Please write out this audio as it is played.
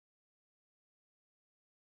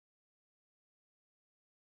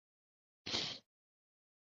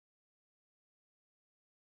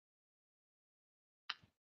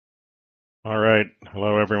All right.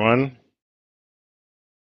 Hello, everyone.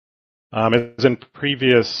 As in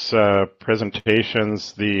previous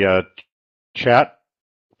presentations, the chat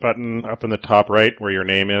button up in the top right where your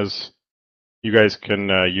name is, you guys can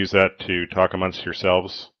use that to talk amongst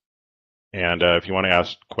yourselves. And if you want to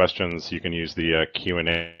ask questions, you can use the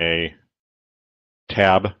Q&A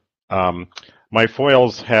tab. My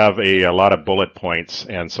foils have a lot of bullet points,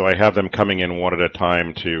 and so I have them coming in one at a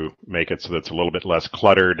time to make it so that it's a little bit less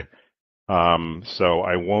cluttered. So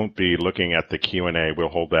I won't be looking at the Q&A. We'll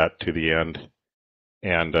hold that to the end.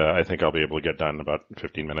 And I think I'll be able to get done about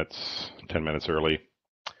 15 minutes, 10 minutes early.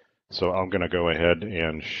 So I'm going to go ahead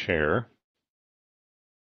and share.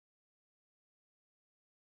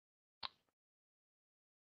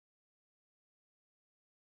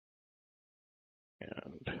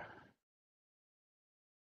 And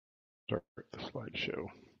start the slideshow.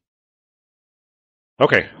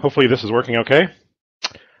 Okay, hopefully this is working okay.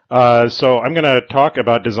 So I'm going to talk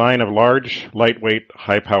about design of large, lightweight,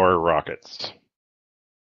 high-power rockets.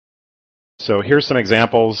 So here's some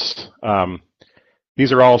examples.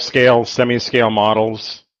 These are all scale, semi-scale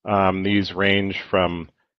models. These range from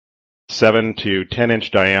 7 to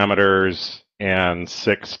 10-inch diameters and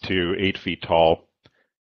 6 to 8 feet tall.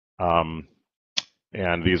 And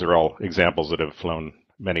these are all examples that have flown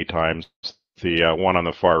many times. The one on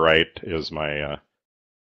the far right is my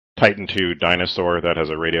Titan II Dynasoar that has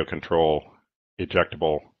a radio control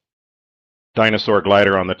ejectable Dynasoar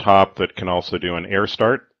glider on the top that can also do an air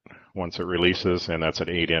start once it releases, and that's an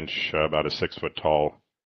 8-inch, about a 6 foot tall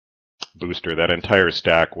booster. That entire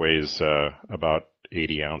stack weighs about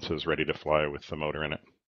 80 ounces ready to fly with the motor in it.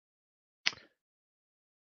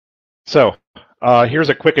 So here's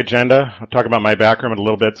a quick agenda. I'll talk about my background a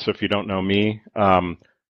little bit, so if you don't know me.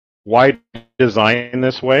 Why design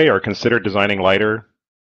this way, or consider designing lighter?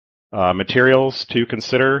 Materials to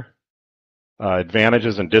consider.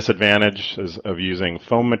 Advantages and disadvantages of using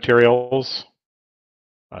foam materials.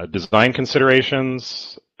 Design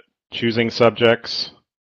considerations. Choosing subjects.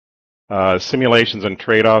 Simulations and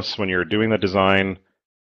trade-offs when you're doing the design.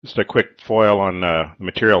 Just a quick foil on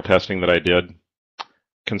material testing that I did.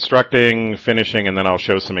 Constructing, finishing, and then I'll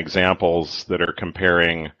show some examples that are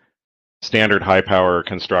comparing standard high power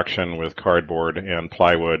construction with cardboard and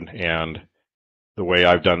plywood, and the way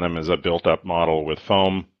I've done them is a built up model with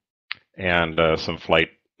foam, and some flight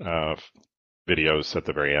videos at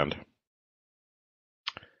the very end.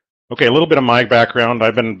 Okay, a little bit of my background.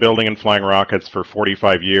 I've been building and flying rockets for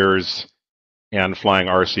 45 years and flying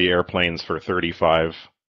RC airplanes for 35.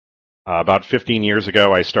 About 15 years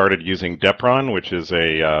ago, I started using Depron, which is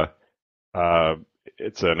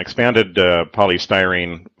it's an expanded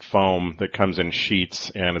polystyrene foam that comes in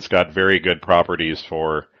sheets, and it's got very good properties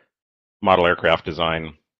for model aircraft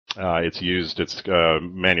design. It's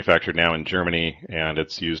manufactured now in Germany, and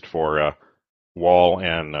it's used for wall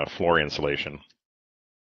and floor insulation.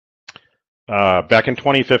 Back in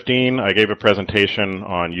 2015, I gave a presentation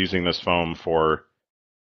on using this foam for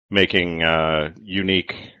making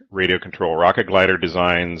unique radio control rocket glider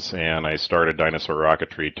designs, and I started Dynasoar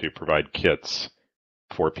Rocketry to provide kits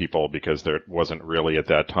for people because there wasn't really at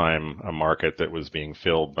that time a market that was being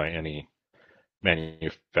filled by any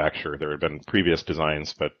manufacturer. There had been previous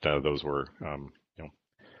designs, but those were on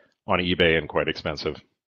eBay and quite expensive.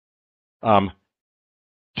 To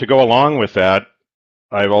go along with that,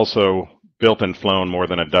 I've also built and flown more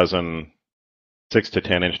than a dozen 6 to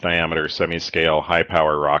 10-inch diameter semi-scale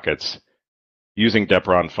high-power rockets using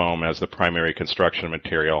Depron foam as the primary construction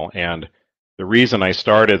material. And the reason I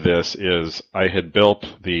started this is I had built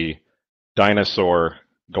the Dynasoar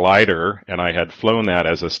glider, and I had flown that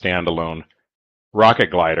as a standalone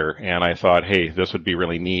rocket glider, and I thought, hey, this would be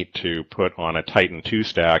really neat to put on a Titan II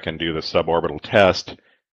stack and do the suborbital test.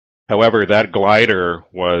 However, that glider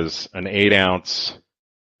was an 8-ounce,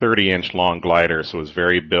 30-inch long glider, so it was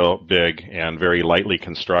very big and very lightly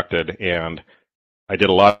constructed, and I did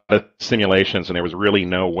a lot of simulations, and there was really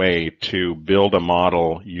no way to build a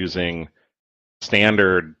model using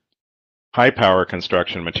standard high-power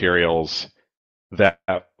construction materials that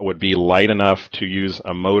would be light enough to use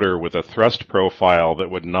a motor with a thrust profile that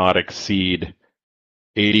would not exceed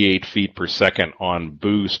 88 feet per second on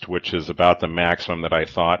boost, which is about the maximum that I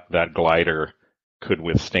thought that glider could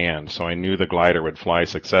withstand. So I knew the glider would fly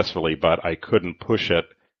successfully, but I couldn't push it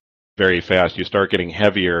very fast. You start getting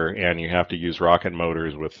heavier, and you have to use rocket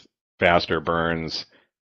motors with faster burns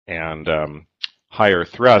and higher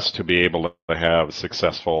thrust to be able to have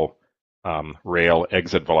successful rail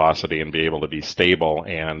exit velocity and be able to be stable.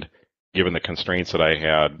 And given the constraints that I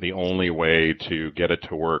had, the only way to get it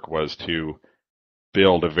to work was to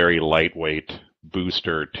build a very lightweight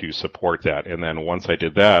booster to support that. And then once I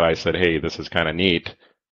did that, I said, hey, this is kind of neat.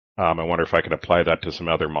 I wonder if I could apply that to some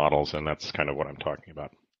other models, and that's kind of what I'm talking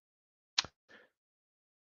about.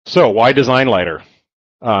 So why design lighter?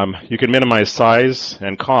 You can minimize size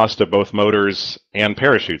and cost of both motors and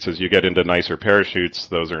parachutes. As you get into nicer parachutes,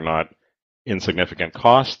 those are not insignificant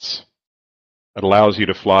costs. It allows you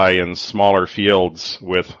to fly in smaller fields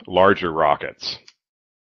with larger rockets.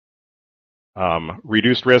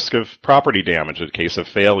 Reduced risk of property damage in case of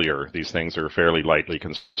failure. These things are fairly lightly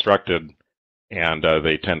constructed, and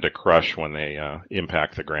they tend to crush when they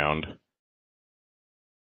impact the ground.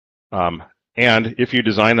 And if you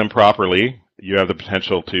design them properly, you have the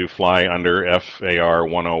potential to fly under FAR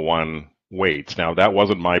 101 weights. Now, that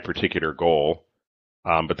wasn't my particular goal,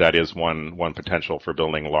 but that is one potential for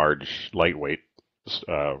building large, lightweight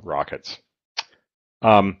rockets.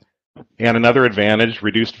 And another advantage,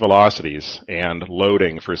 reduced velocities and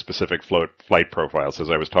loading for specific flight profiles. As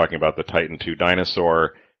I was talking about the Titan II Dynasoar,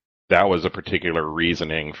 that was a particular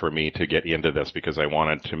reasoning for me to get into this, because I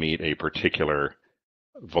wanted to meet a particular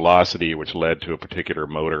velocity, which led to a particular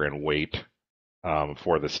motor and weight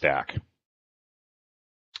for the stack.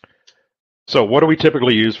 So what do we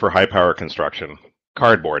typically use for high power construction?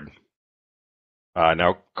 Cardboard.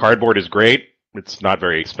 Now, cardboard is great. It's not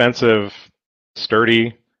very expensive,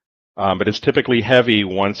 sturdy, but it's typically heavy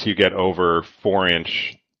once you get over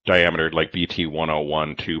 4-inch diameter, like BT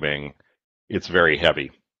 101 tubing. It's very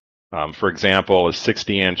heavy. For example, a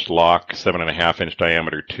 60-inch lock, 7.5-inch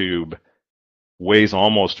diameter tube weighs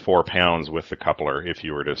almost 4 pounds with the coupler if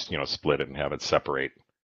you were to, split it and have it separate.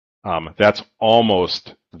 That's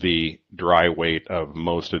almost the dry weight of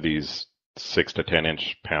most of these 6 to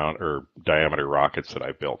 10-inch diameter rockets that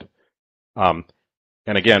I've built.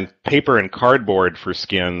 And again, paper and cardboard for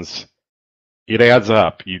skins, it adds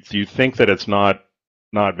up. You think that it's not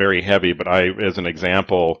very heavy, but as an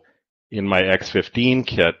example, in my X15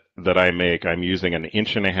 kit that I make, I'm using an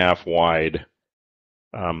 1.5 wide,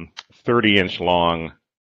 30-inch long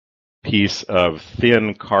piece of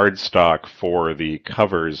thin cardstock for the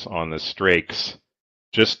covers on the strakes.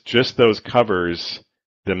 Just those covers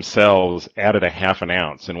themselves added 1/2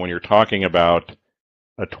 ounce. And when you're talking about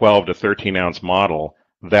a 12 to 13 ounce model,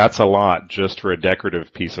 that's a lot just for a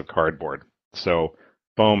decorative piece of cardboard. So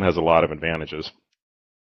foam has a lot of advantages.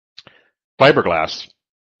 Fiberglass,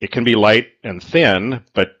 it can be light and thin,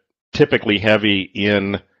 but typically heavy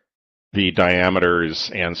in the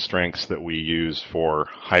diameters and strengths that we use for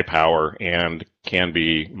high power, and can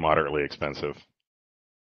be moderately expensive.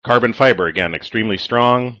 Carbon fiber, again, extremely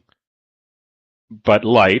strong, but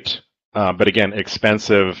light, but again,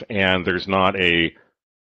 expensive, and there's not a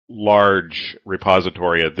large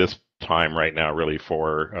repository at this time right now really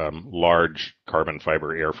for large carbon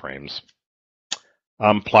fiber airframes.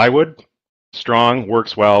 Plywood, strong,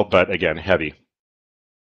 works well, but again, heavy.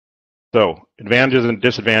 So advantages and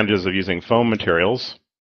disadvantages of using foam materials.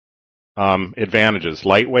 Advantages,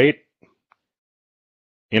 lightweight,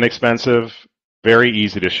 inexpensive, very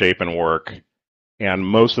easy to shape and work, and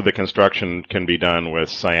most of the construction can be done with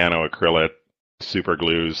cyanoacrylate, super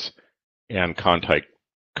glues, and contact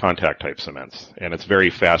type cements. And it's very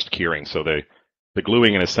fast curing, so the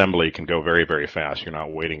gluing and assembly can go very, very fast. You're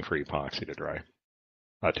not waiting for epoxy to dry,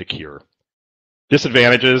 to cure.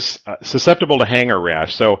 Disadvantages, susceptible to hanger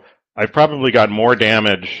rash. So I've probably got more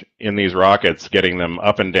damage in these rockets getting them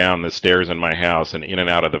up and down the stairs in my house and in and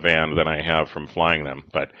out of the van than I have from flying them.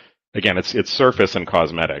 But again, it's surface and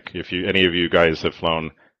cosmetic. If any of you guys have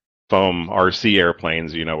flown foam RC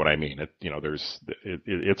airplanes, you know what I mean.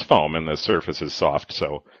 It's foam and the surface is soft,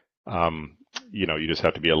 so you just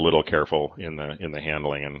have to be a little careful in the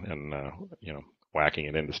handling and whacking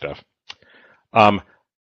it into stuff.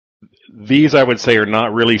 These, I would say, are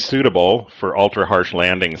not really suitable for ultra-harsh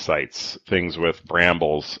landing sites, things with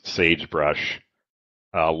brambles, sagebrush,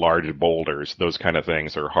 large boulders. Those kind of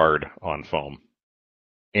things are hard on foam.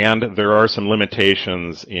 And there are some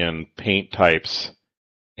limitations in paint types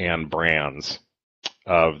and brands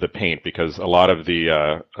of the paint, because a lot of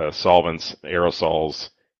the solvents,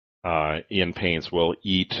 aerosols in paints will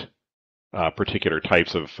eat particular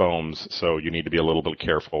types of foams, so you need to be a little bit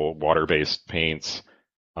careful. Water-based paints,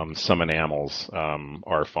 some enamels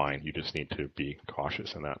are fine. You just need to be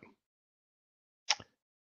cautious in that.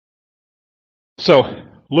 So,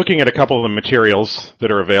 looking at a couple of the materials that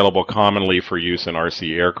are available commonly for use in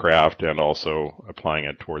RC aircraft, and also applying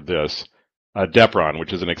it toward this, Depron,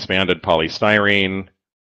 which is an expanded polystyrene.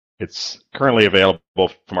 It's currently available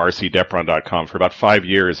from rcdepron.com. For about 5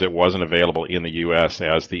 years, it wasn't available in the US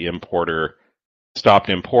as the importer stopped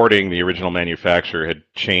importing. The original manufacturer had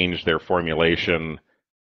changed their formulation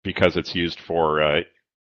because it's used for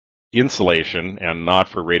insulation and not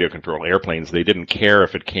for radio control airplanes. They didn't care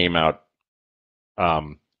if it came out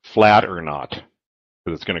flat or not,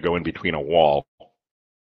 because it's going to go in between a wall.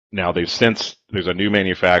 Now there's a new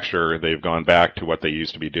manufacturer, they've gone back to what they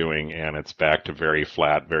used to be doing, and it's back to very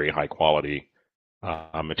flat, very high quality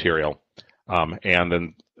material. And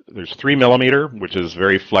then there's 3mm, which is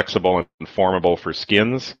very flexible and formable for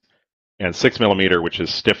skins, and 6mm, which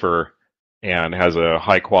is stiffer and has a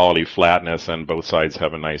high quality flatness, and both sides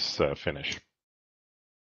have a nice finish.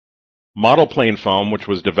 Model plane foam, which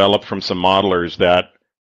was developed from some modelers that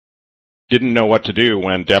didn't know what to do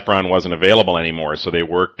when Depron wasn't available anymore, so they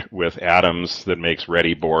worked with Adams, that makes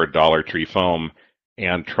Ready Board Dollar Tree foam,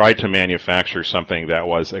 and tried to manufacture something that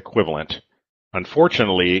was equivalent.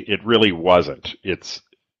 Unfortunately, it really wasn't. It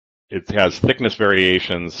has thickness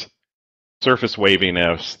variations, surface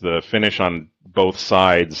waviness, the finish on both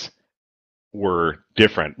sides were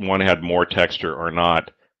different. One had more texture or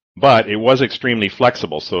not, but it was extremely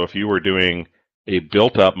flexible. So if you were doing a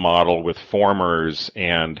built-up model with formers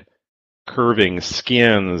and curving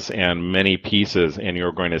skins and many pieces, and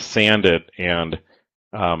you're going to sand it and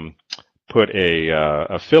put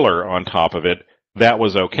a filler on top of it, that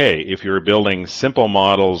was okay. If you're building simple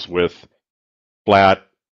models with flat,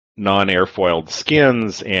 non-airfoiled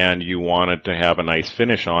skins and you wanted to have a nice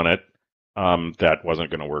finish on it, that wasn't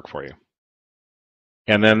going to work for you.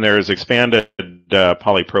 And then there's expanded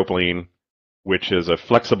polypropylene, which is a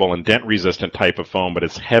flexible and dent-resistant type of foam, but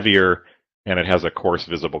it's heavier and it has a coarse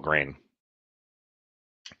visible grain.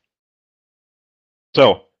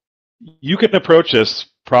 So you can approach this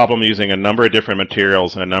problem using a number of different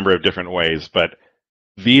materials in a number of different ways, but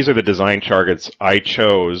these are the design targets I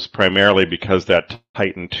chose primarily because that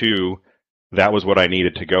Titan II, that was what I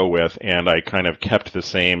needed to go with, and I kind of kept the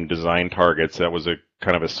same design targets. That was a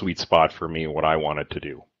kind of a sweet spot for me, what I wanted to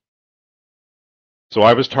do. So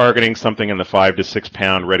I was targeting something in the 5 to 6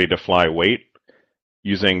 pound ready to fly weight,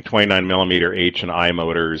 using 29mm H and I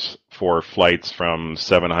motors for flights from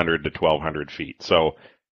 700 to 1200 feet. So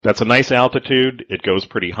that's a nice altitude. It goes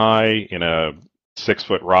pretty high in a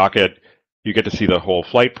 6-foot rocket. You get to see the whole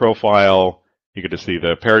flight profile. You get to see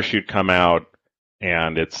the parachute come out,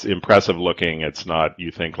 and it's impressive looking. It's not, you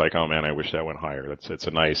think like, oh man, I wish that went higher. It's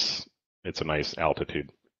a nice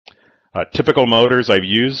altitude. Typical motors I've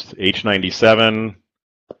used: H97,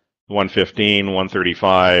 115,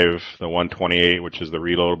 135, the 128, which is the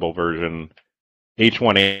reloadable version,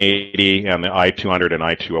 H180, and the I200 and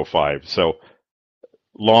I205. So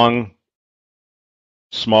long,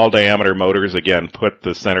 small diameter motors, again, put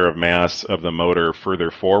the center of mass of the motor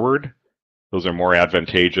further forward. Those are more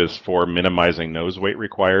advantageous for minimizing nose weight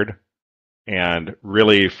required. And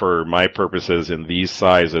really, for my purposes in these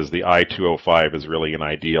sizes, the I205 is really an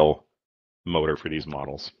ideal motor for these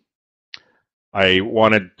models. I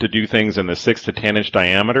wanted to do things in the 6 to 10 inch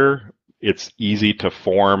diameter. It's easy to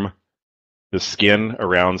form the skin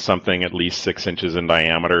around something at least 6 inches in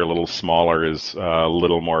diameter. A little smaller is a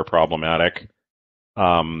little more problematic.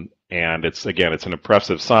 And it's an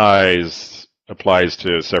impressive size, applies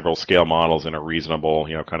to several scale models in a reasonable,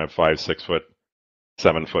 kind of 5, 6 foot,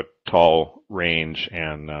 7 foot tall range.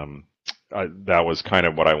 And that was kind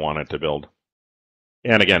of what I wanted to build.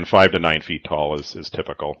 And again, 5 to 9 feet tall is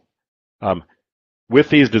typical. With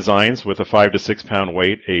these designs, with a 5 to 6 pound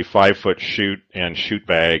weight, a 5-foot chute and chute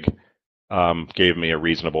bag gave me a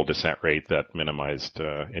reasonable descent rate that minimized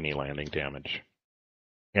any landing damage.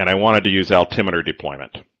 And I wanted to use altimeter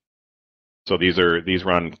deployment. So these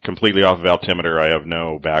run completely off of altimeter. I have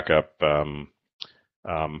no backup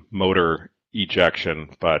motor ejection,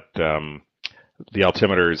 but the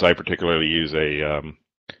altimeters, I particularly use a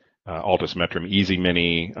Altus Metrum Easy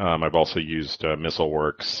Mini. I've also used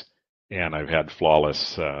MissileWorks, and I've had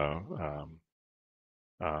flawless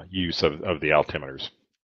use of the altimeters.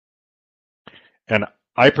 And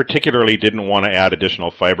I particularly didn't want to add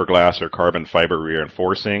additional fiberglass or carbon fiber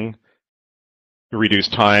reinforcing to reduce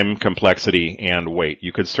time, complexity, and weight.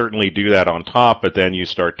 You could certainly do that on top, but then you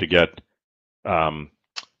start to get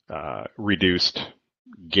reduced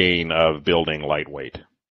gain of building lightweight.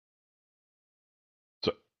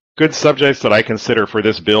 So good subjects that I consider for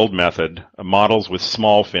this build method, models with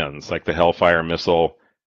small fins, like the Hellfire missile,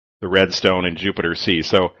 the Redstone, and Jupiter C.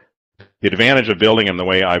 So the advantage of building them the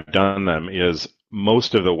way I've done them is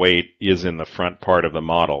most of the weight is in the front part of the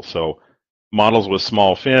model. So models with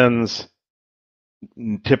small fins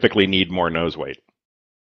typically need more nose weight.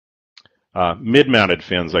 Mid-mounted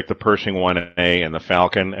fins like the Pershing 1A and the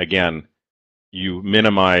Falcon, again, you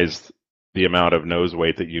minimize the amount of nose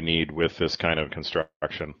weight that you need with this kind of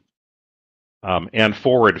construction. and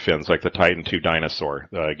forward fins like the Titan II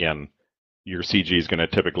Dynasoar. Again, your CG is going to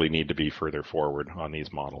typically need to be further forward on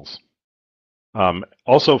these models.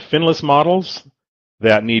 Also, finless models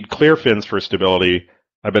that need clear fins for stability,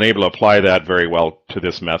 I've been able to apply that very well to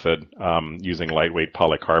this method using lightweight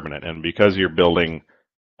polycarbonate. And because you're building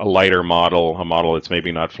a lighter model, a model that's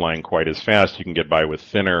maybe not flying quite as fast, you can get by with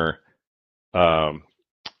thinner,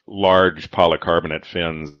 large polycarbonate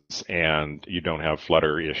fins, and you don't have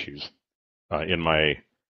flutter issues. In my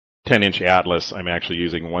 10-inch Atlas, I'm actually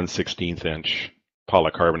using 1/16-inch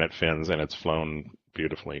polycarbonate fins, and it's flown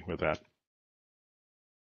beautifully with that.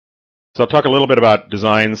 So I'll talk a little bit about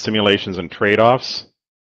design, simulations, and trade-offs.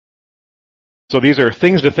 So these are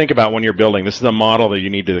things to think about when you're building. This is a model that you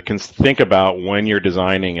need to think about when you're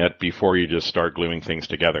designing it before you just start gluing things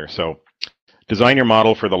together. So design your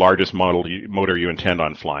model for the largest motor you intend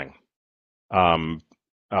on flying. And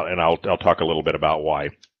I'll talk a little bit about why.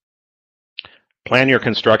 Plan your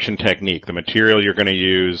construction technique, the material you're going to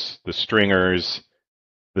use, the stringers,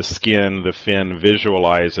 the skin, the fin,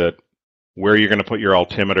 visualize it, where you're going to put your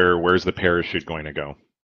altimeter, where's the parachute going to go.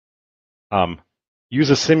 Use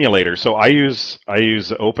a simulator. So I use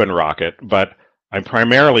OpenRocket, but I'm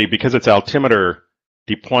primarily, because it's altimeter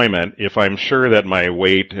deployment, if I'm sure that my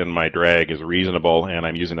weight and my drag is reasonable and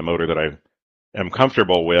I'm using a motor that I am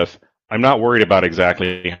comfortable with, I'm not worried about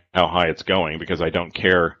exactly how high it's going because I don't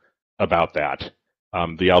care about that.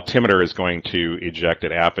 The altimeter is going to eject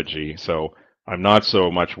at apogee, so I'm not so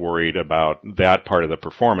much worried about that part of the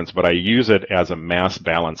performance, but I use it as a mass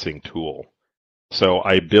balancing tool. So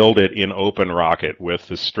I build it in OpenRocket with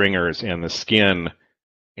the stringers and the skin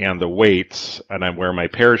and the weights, and where my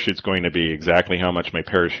parachute's going to be, exactly how much my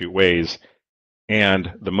parachute weighs,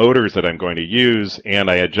 and the motors that I'm going to use, and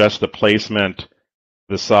I adjust the placement,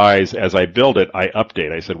 the size. As I build it, I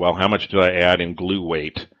update. I said, well, how much did I add in glue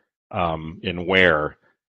weight, in wear?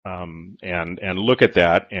 And look at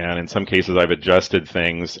that, and in some cases I've adjusted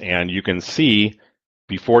things, and you can see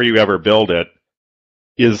before you ever build it,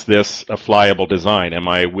 is this a flyable design? Am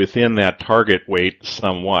I within that target weight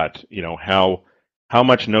somewhat? You know, how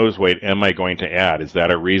much nose weight am I going to add? Is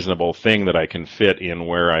that a reasonable thing that I can fit in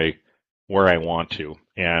where I want to?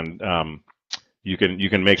 And you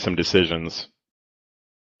can make some decisions.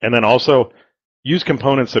 And then also use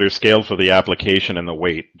components that are scaled for the application and the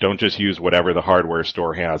weight. Don't just use whatever the hardware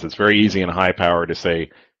store has. It's very easy in Highpower to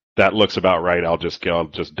say, that looks about right, I'll just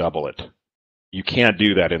double it. You can't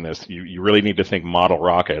do that in this. You really need to think model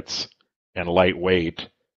rockets and lightweight.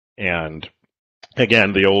 And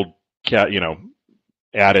again, the old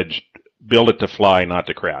adage, build it to fly, not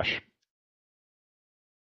to crash.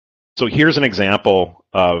 So here's an example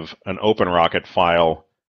of an OpenRocket file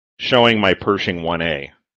showing my Pershing 1A.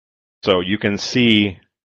 So you can see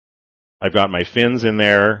I've got my fins in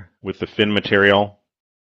there with the fin material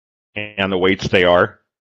and the weights they are.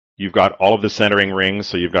 You've got all of the centering rings,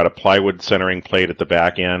 so you've got a plywood centering plate at the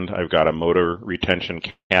back end. I've got a motor retention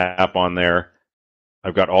cap on there.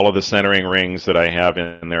 I've got all of the centering rings that I have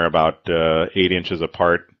in there about 8 inches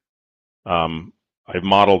apart. I've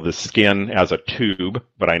modeled the skin as a tube,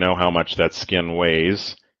 but I know how much that skin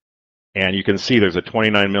weighs. And you can see there's a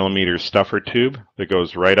 29 millimeter stuffer tube that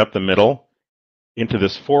goes right up the middle into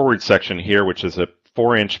this forward section here, which is a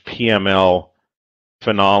 4-inch PML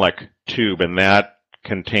phenolic tube, and that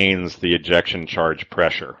contains the ejection charge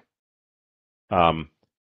pressure. The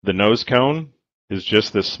nose cone is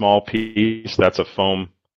just this small piece. That's a foam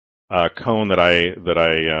cone that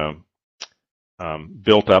I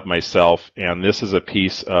built up myself, and this is a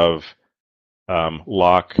piece of PML,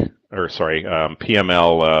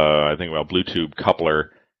 blue tube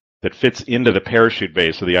coupler that fits into the parachute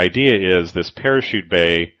bay. So the idea is this parachute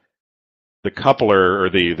bay, the coupler or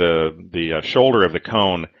the shoulder of the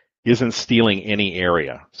cone isn't stealing any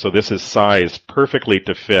area. So this is sized perfectly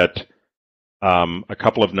to fit a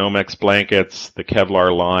couple of Nomex blankets, the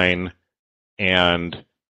Kevlar line, and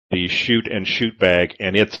the chute and chute bag,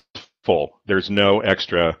 and it's full. There's no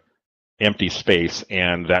extra empty space,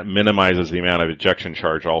 and that minimizes the amount of ejection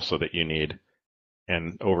charge also that you need.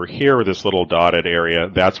 And over here with this little dotted area,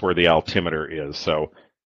 that's where the altimeter is. So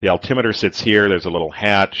the altimeter sits here. There's a little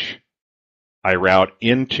hatch. I route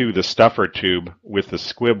into the stuffer tube with the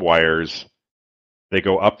squib wires. They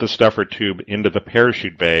go up the stuffer tube into the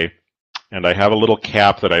parachute bay, and I have a little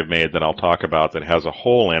cap that I've made that I'll talk about that has a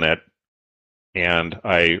hole in it, and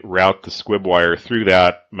I route the squib wire through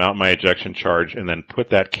that, mount my ejection charge, and then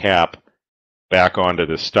put that cap back onto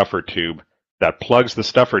the stuffer tube. That plugs the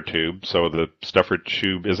stuffer tube, so the stuffer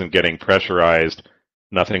tube isn't getting pressurized,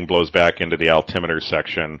 nothing blows back into the altimeter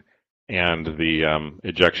section, and the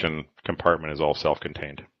ejection compartment is all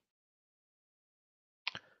self-contained.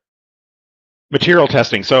 Material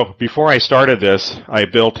testing. So before I started this, I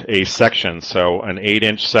built a section, so an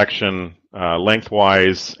 8-inch section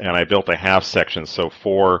lengthwise, and I built a half section. So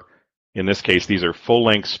in this case, these are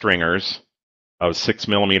full-length stringers of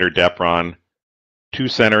 6mm Depron, 2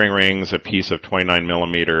 centering rings, a piece of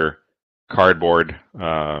 29mm cardboard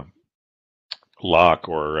lock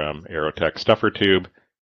or Aerotech stuffer tube,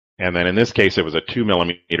 and then in this case, it was a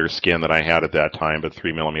 2mm skin that I had at that time, but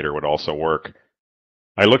 3mm would also work.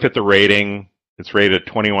 I looked at the rating. It's rated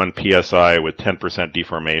 21 psi with 10%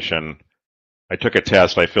 deformation. I took a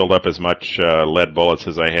test. I filled up as much lead bullets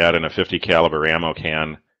as I had in a 50 caliber ammo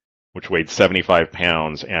can, which weighed 75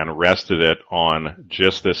 pounds, and rested it on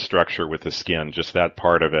just this structure with the skin, just that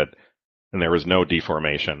part of it, and there was no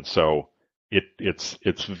deformation. So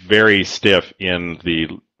it's very stiff in the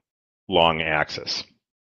long axis.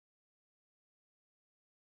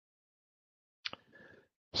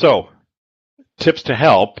 So, tips to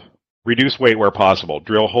help: reduce weight where possible.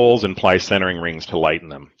 Drill holes and apply centering rings to lighten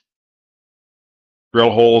them.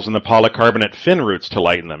 Drill holes in the polycarbonate fin roots to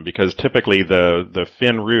lighten them, because typically the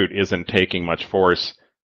fin root isn't taking much force.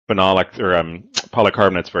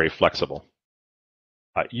 Polycarbonate's very flexible.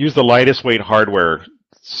 Use the lightest weight hardware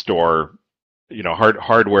store,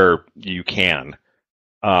 hardware you can.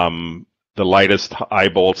 The lightest eye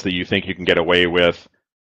bolts that you think you can get away with.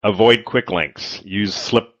 Avoid quick links. Use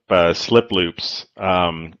slip loops.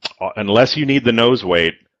 Unless you need the nose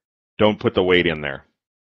weight, don't put the weight in there.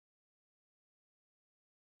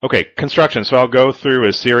 Okay, construction. So I'll go through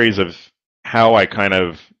a series of how I kind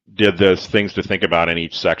of did this, things to think about in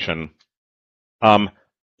each section.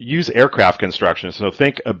 Use aircraft construction. So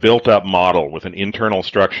think a built-up model with an internal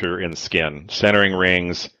structure and skin, centering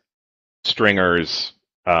rings, stringers,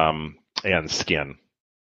 and skin.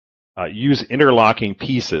 Use interlocking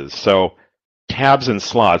pieces. So tabs and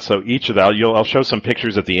slots. So each of that, I'll show some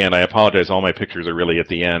pictures at the end. I apologize, all my pictures are really at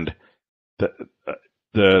the end.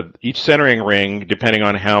 Each centering ring, depending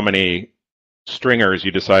on how many stringers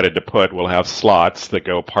you decided to put, will have slots that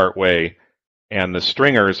go part way, and the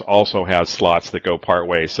stringers also have slots that go part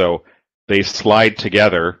way. So they slide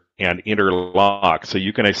together and interlock. So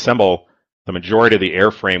you can assemble the majority of the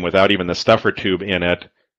airframe without even the stuffer tube in it.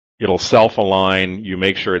 It'll self-align. You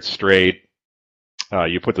make sure it's straight.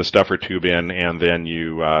 You put the stuffer tube in, and then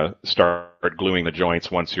you start gluing the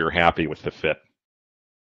joints once you're happy with the fit.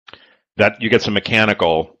 That you get some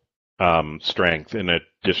mechanical strength in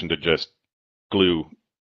addition to just glue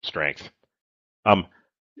strength.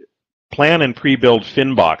 Plan and pre-build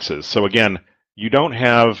fin boxes. So again, you don't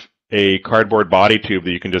have a cardboard body tube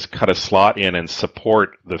that you can just cut a slot in and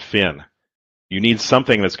support the fin. You need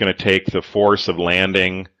something that's going to take the force of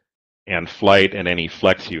landing and flight and any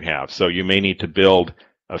flex you have. So you may need to build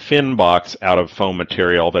a fin box out of foam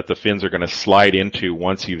material that the fins are going to slide into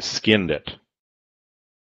once you've skinned it.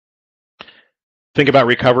 Think about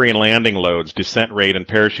recovery and landing loads, descent rate, and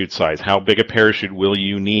parachute size. How big a parachute will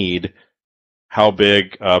you need? How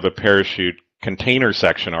big of a parachute container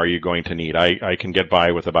section are you going to need? I can get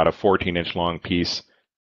by with about a 14-inch long piece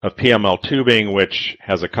of PML tubing, which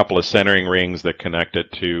has a couple of centering rings that connect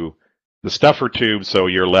it to the stuffer tube, so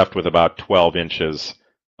you're left with about 12 inches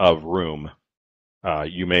of room.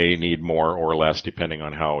 You may need more or less depending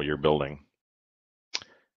on how you're building.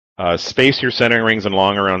 Space your centering rings and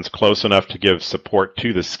longerons close enough to give support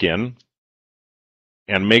to the skin,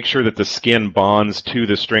 and make sure that the skin bonds to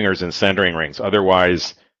the stringers and centering rings.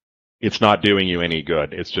 Otherwise, it's not doing you any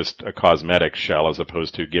good. It's just a cosmetic shell as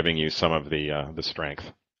opposed to giving you some of the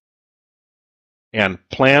strength. And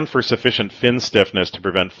plan for sufficient fin stiffness to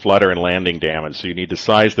prevent flutter and landing damage. So you need to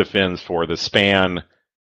size the fins for the span,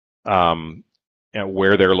 and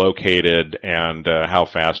where they're located, and how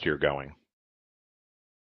fast you're going.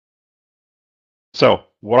 So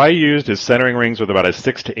what I used is centering rings with about a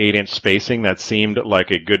 6 to 8 inch spacing. That seemed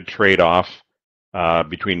like a good trade-off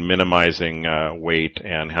between minimizing weight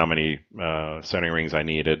and how many centering rings I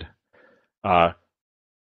needed.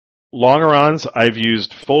 Longerons, I've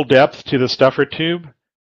used full depth to the stuffer tube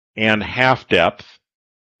and half depth,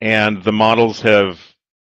 and the models have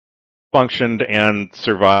functioned and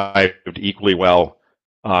survived equally well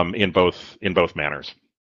in both manners.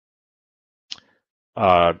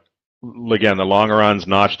 Again, the longerons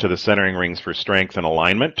notch to the centering rings for strength and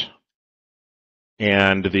alignment,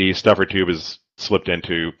 and the stuffer tube is slipped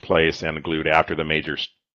into place and glued after the major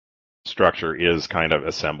structure is kind of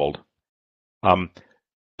assembled.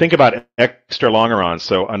 Think about extra longerons.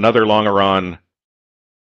 So another longeron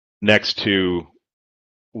next to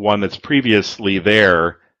one that's previously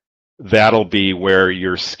there, that'll be where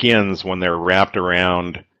your skins, when they're wrapped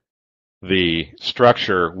around the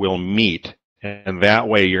structure, will meet. And that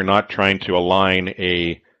way you're not trying to align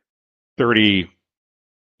a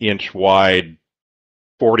 30-inch wide,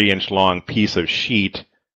 40-inch long piece of sheet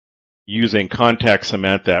using contact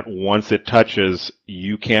cement that once it touches,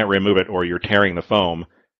 you can't remove it or you're tearing the foam.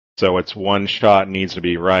 So it's one shot, needs to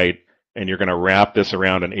be right. And you're going to wrap this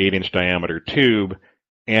around an 8-inch diameter tube,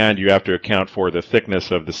 and you have to account for the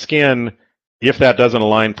thickness of the skin. If that doesn't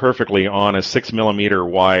align perfectly on a 6 millimeter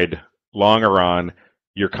wide longeron,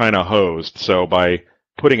 you're kind of hosed. So by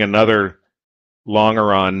putting another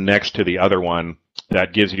longeron next to the other one,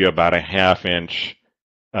 that gives you about a 1/2 inch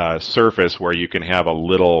surface where you can have a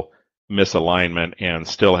little misalignment and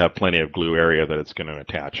still have plenty of glue area that it's going to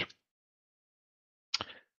attach.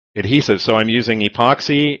 Adhesive. So I'm using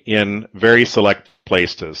epoxy in very select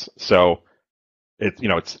places. So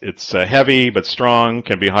it's heavy but strong,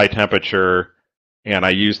 can be high temperature, and I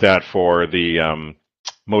use that for the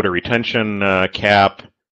motor retention cap,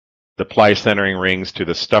 the ply centering rings to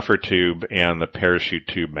the stuffer tube, and the parachute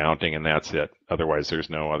tube mounting, and that's it. Otherwise, there's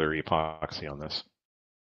no other epoxy on this.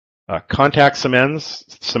 Contact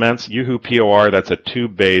cements, Yoo-Hoo POR, that's a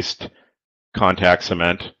tube-based contact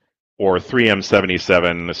cement, or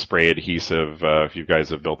 3M77 spray adhesive. If you guys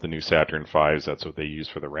have built the new Saturn V's, that's what they use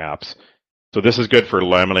for the wraps. So this is good for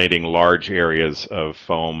laminating large areas of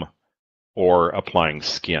foam or applying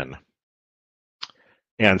skin.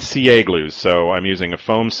 And CA glues. So I'm using a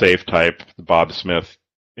foam safe type, Bob Smith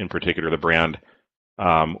in particular, the brand,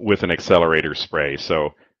 with an accelerator spray.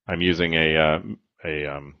 So I'm using a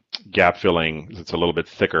gap filling. It's a little bit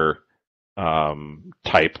thicker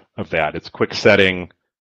type of that. It's quick setting.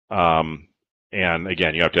 And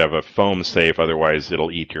again, you have to have a foam safe, otherwise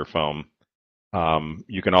it'll eat your foam.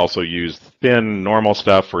 You can also use thin, normal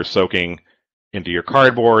stuff for soaking into your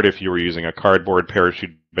cardboard if you were using a cardboard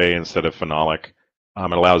parachute bay instead of phenolic.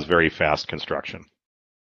 It allows very fast construction.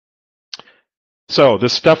 So the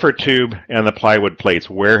stuffer tube and the plywood plates,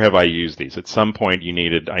 where have I used these? At some point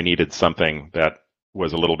I needed something that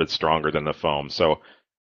was a little bit stronger than the foam. So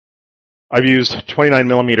I've used 29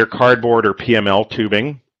 millimeter cardboard or PML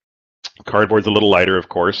tubing. Cardboard's a little lighter, of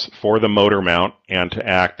course, for the motor mount and to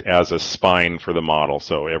act as a spine for the model.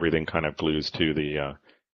 So everything kind of glues to the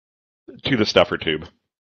stuffer tube.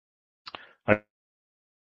 I've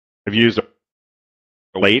used a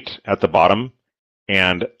plate at the bottom,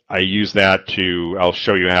 and I use that to, I'll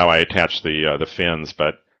show you how I attach the fins,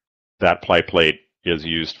 but that ply plate is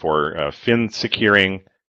used for fin securing,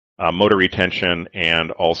 motor retention,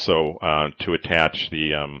 and also to attach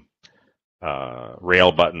the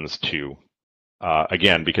rail buttons to.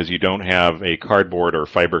 Again, because you don't have a cardboard or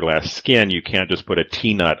fiberglass skin, you can't just put a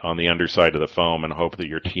T-nut on the underside of the foam and hope that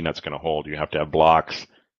your T-nut's going to hold. You have to have blocks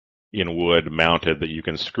in wood mounted that you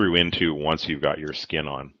can screw into once you've got your skin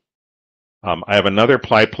on. I have another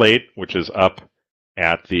ply plate, which is up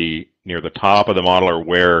at near the top of the model, or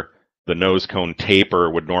where the nose cone taper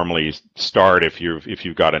would normally start if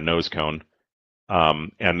you've got a nose cone.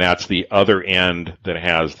 And that's the other end that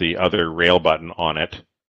has the other rail button on it.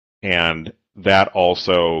 And that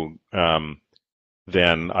also,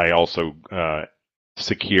 then I also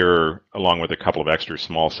secure, along with a couple of extra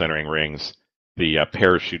small centering rings, the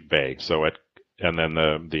parachute bay. So and then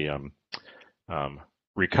the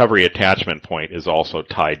recovery attachment point is also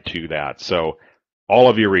tied to that. So all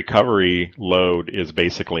of your recovery load is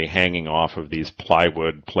basically hanging off of these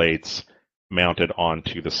plywood plates mounted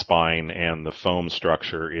onto the spine, and the foam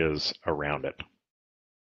structure is around it.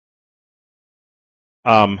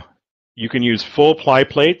 You can use full ply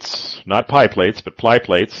plates, not pie plates, but ply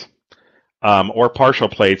plates, or partial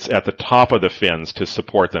plates at the top of the fins to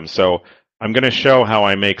support them. So I'm going to show how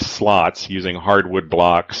I make slots using hardwood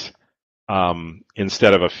blocks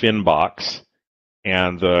instead of a fin box.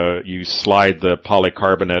 And you slide the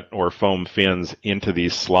polycarbonate or foam fins into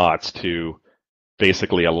these slots to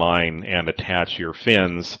basically align and attach your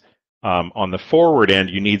fins. On the forward end,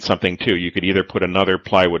 you need something too. You could either put another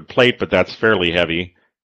plywood plate, but that's fairly heavy.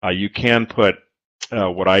 You can put,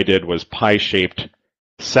 what I did was pie-shaped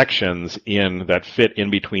sections in that fit in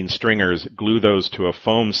between stringers, glue those to a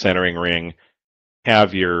foam centering ring,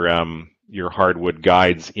 have your hardwood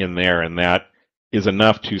guides in there, and that is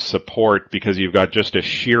enough to support, because you've got just a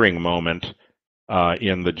shearing moment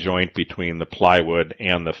in the joint between the plywood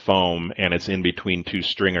and the foam, and it's in between two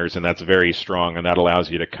stringers, and that's very strong, and that allows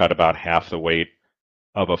you to cut about half the weight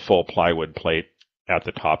of a full plywood plate at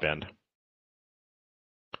the top end.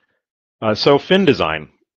 So fin design.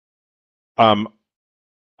 On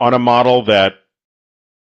a model that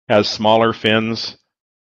has smaller fins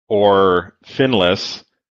or finless,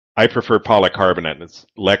 I prefer polycarbonate. It's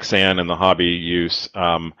Lexan in the hobby use.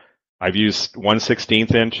 I've used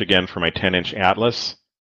 1/16 inch again for my 10-inch Atlas,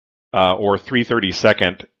 or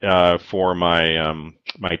 3/32 for my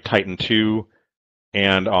my Titan II,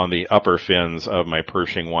 and on the upper fins of my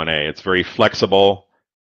Pershing 1A. It's very flexible,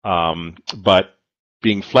 but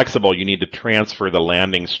being flexible, you need to transfer the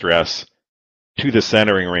landing stress to the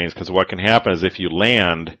centering rings, because what can happen is if you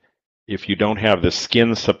land, if you don't have the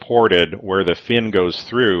skin supported where the fin goes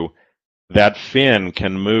through, that fin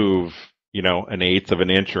can move, you know, 1/8 of an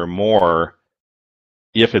inch or more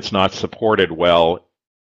if it's not supported well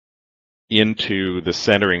into the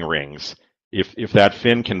centering rings. If that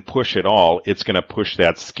fin can push at all, it's going to push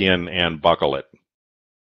that skin and buckle it.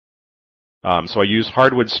 So I use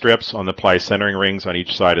hardwood strips on the ply centering rings on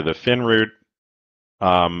each side of the fin root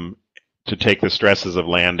to take the stresses of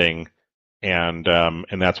landing, and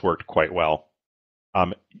that's worked quite well.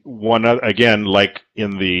 Again, like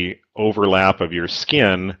in the overlap of your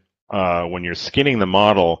skin, when you're skinning the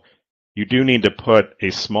model, you do need to put a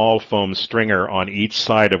small foam stringer on each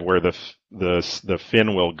side of where the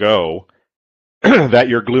fin will go that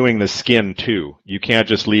you're gluing the skin to. You can't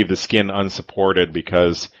just leave the skin unsupported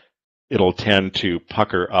because it'll tend to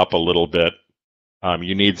pucker up a little bit.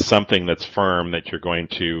 You need something that's firm that you're going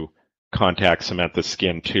to contact cement the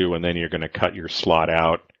skin to, and then you're going to cut your slot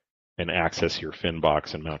out and access your fin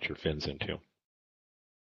box and mount your fins into.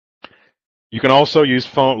 You can also use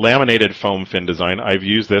laminated foam fin design. I've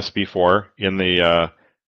used this before in the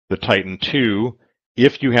Titan II.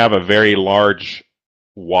 If you have a very large,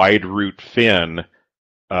 wide root fin,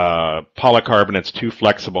 polycarbonate's too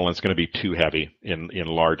flexible and it's going to be too heavy in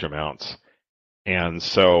large amounts. And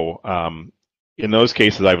so in those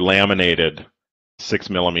cases, I've laminated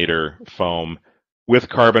 6mm foam with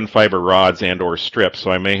carbon fiber rods and or strips.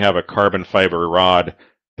 So I may have a carbon fiber rod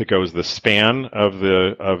that goes the span of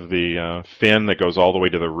the fin that goes all the way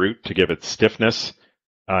to the root to give it stiffness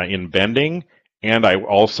in bending. And I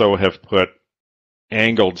also have put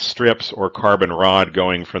angled strips or carbon rod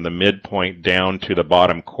going from the midpoint down to the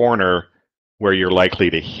bottom corner where you're likely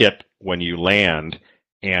to hit when you land,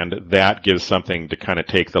 and that gives something to kind of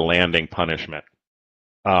take the landing punishment.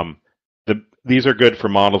 These are good for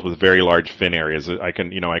models with very large fin areas. I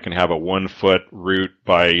can have a 1 foot root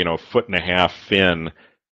by 1.5 foot fin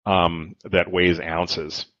that weighs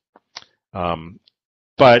ounces.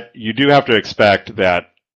 But you do have to expect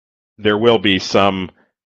that there will be some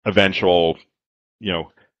eventual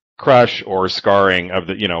crush or scarring of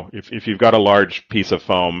the, if you've got a large piece of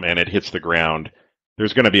foam and it hits the ground,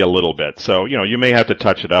 there's going to be a little bit. So, you may have to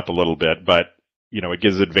touch it up a little bit, but, it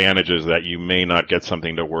gives advantages that you may not get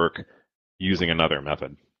something to work using another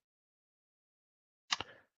method.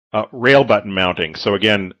 Rail button mounting. So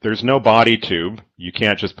again, there's no body tube. You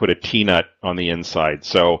can't just put a T-nut on the inside.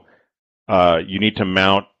 So you need to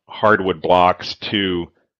mount hardwood blocks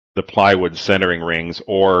to the plywood centering rings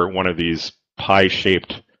or one of these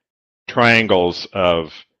pie-shaped triangles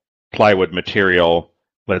of plywood material,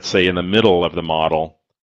 let's say in the middle of the model,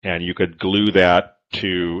 and you could glue that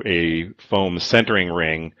to a foam centering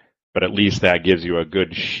ring, but at least that gives you a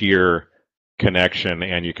good shear connection,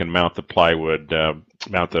 and you can mount the plywood,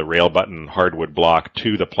 mount the rail button hardwood block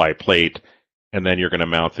to the ply plate, and then you're going to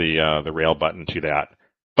mount the rail button to that.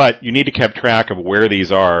 But you need to keep track of where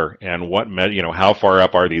these are and what how far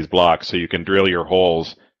up are these blocks, so you can drill your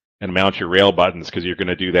holes and mount your rail buttons, because you're going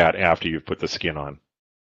to do that after you've put the skin on.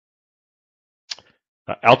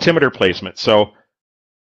 Altimeter placement. So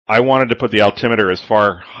I wanted to put the altimeter as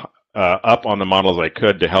far up on the model as I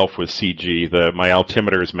could to help with CG. My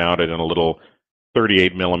altimeter is mounted in a little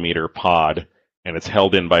 38mm pod, and it's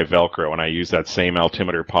held in by Velcro, and I use that same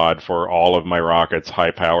altimeter pod for all of my rockets,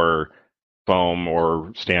 high power, foam,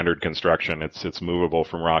 or standard construction. It's movable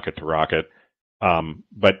from rocket to rocket.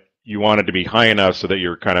 But you want it to be high enough so that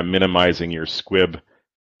you're kind of minimizing your squib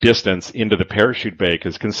distance into the parachute bay,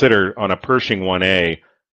 because consider on a Pershing 1A,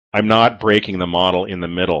 I'm not breaking the model in the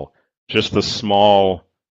middle. Just the small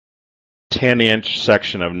 10-inch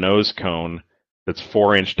section of nose cone that's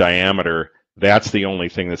 4-inch diameter, that's the only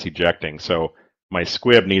thing that's ejecting. So my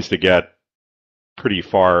squib needs to get pretty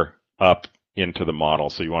far up into the model,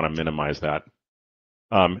 so you want to minimize that.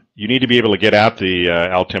 You need to be able to get at the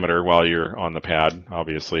altimeter while you're on the pad,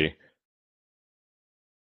 obviously.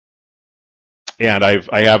 And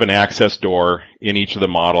I have an access door in each of the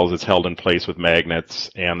models. It's held in place with magnets,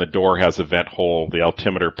 and the door has a vent hole. The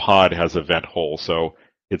altimeter pod has a vent hole, so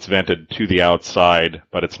it's vented to the outside,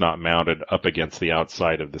 but it's not mounted up against the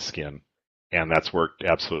outside of the skin. And that's worked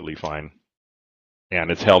absolutely fine.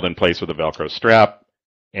 And it's held in place with a Velcro strap.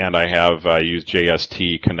 And I have used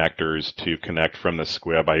JST connectors to connect from the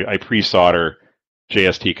squib. I pre-solder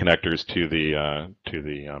JST connectors to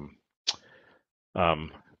the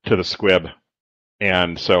to the squib.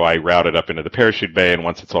 And so I route it up into the parachute bay, and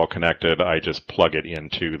once it's all connected, I just plug it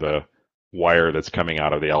into the wire that's coming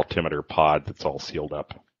out of the altimeter pod that's all sealed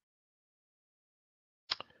up.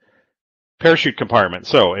 Parachute compartment.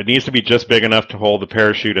 So it needs to be just big enough to hold the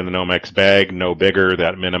parachute in the Nomex bag, no bigger.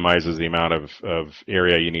 That minimizes the amount of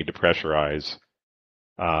area you need to pressurize.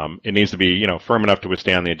 It needs to be, firm enough to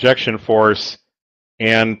withstand the ejection force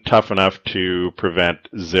and tough enough to prevent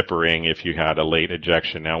zippering if you had a late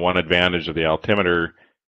ejection. Now, one advantage of the altimeter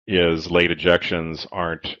is late ejections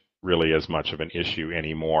aren't really as much of an issue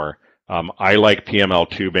anymore. I like PML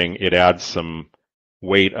tubing. It adds some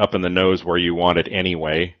weight up in the nose where you want it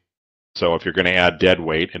anyway. So if you're going to add dead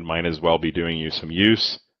weight, it might as well be doing you some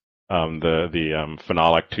use. The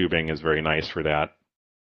phenolic tubing is very nice for that.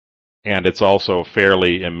 And it's also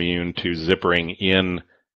fairly immune to zippering in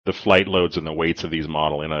the flight loads and the weights of these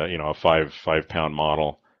model in a 5-pound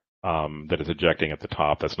model that is ejecting at the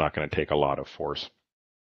top. That's not going to take a lot of force.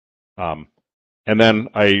 And then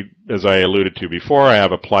as I alluded to before, I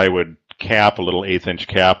have a plywood cap, a little 1/8-inch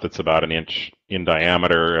cap that's about an inch in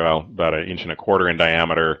diameter, about 1.25 inches in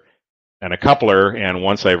diameter, and a coupler. And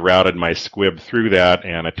once I've routed my squib through that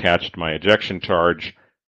and attached my ejection charge,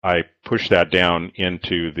 I push that down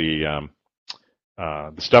into the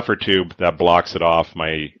stuffer tube that blocks it off.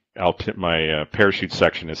 My parachute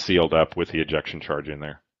section is sealed up with the ejection charge in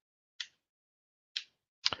there.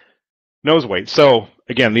 Nose weight. So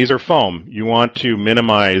again, these are foam. You want to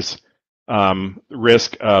minimize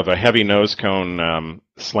risk of a heavy nose cone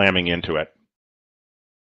slamming into it.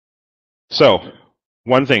 So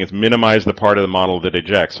one thing is minimize the part of the model that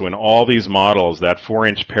ejects. So in all these models, that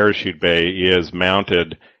 4-inch parachute bay is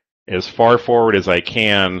mounted as far forward as I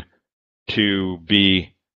can to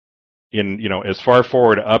be in, as far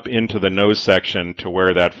forward up into the nose section to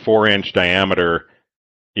where that 4-inch diameter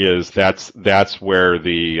is. That's where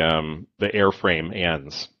the airframe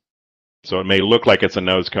ends. So it may look like it's a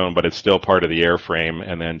nose cone, but it's still part of the airframe,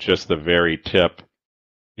 and then just the very tip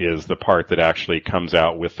is the part that actually comes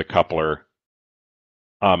out with the coupler.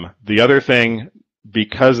 The other thing,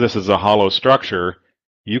 because this is a hollow structure,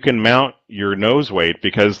 you can mount your nose weight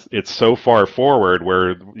because it's so far forward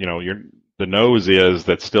where the nose is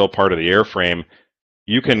that's still part of the airframe.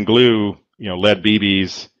 You can glue lead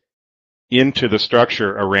BBs into the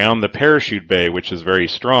structure around the parachute bay, which is very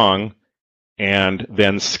strong, and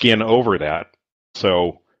then skin over that.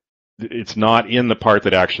 So it's not in the part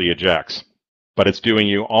that actually ejects, but it's doing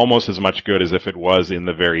you almost as much good as if it was in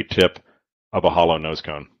the very tip of a hollow nose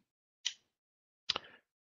cone.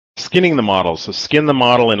 Skinning the model. So skin the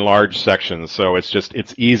model in large sections. So it's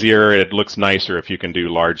easier. It looks nicer if you can do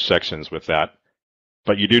large sections with that.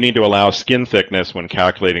 But you do need to allow skin thickness when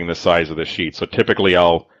calculating the size of the sheet. So typically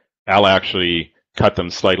I'll actually cut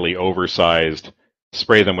them slightly oversized,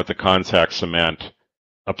 spray them with the contact cement,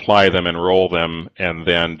 apply them and roll them, and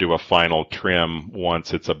then do a final trim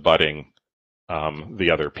once it's abutting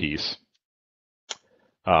the other piece.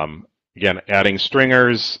 Again, adding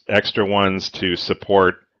stringers, extra ones to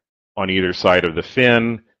support on either side of the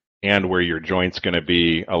fin and where your joint's going to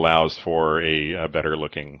be allows for a better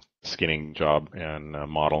looking skinning job and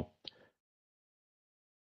model.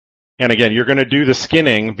 And again, you're going to do the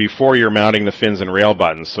skinning before you're mounting the fins and rail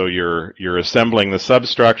buttons. So you're assembling the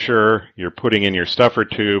substructure, you're putting in your stuffer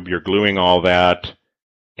tube, you're gluing all that,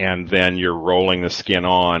 and then you're rolling the skin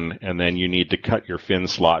on, and then you need to cut your fin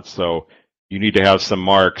slots. So you need to have some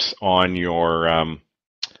marks on your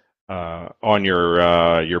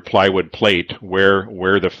plywood plate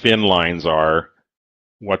where the fin lines are,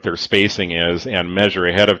 what their spacing is, and measure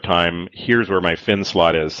ahead of time. Here's where my fin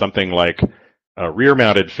slot is. Something like a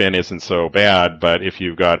rear-mounted fin isn't so bad, but if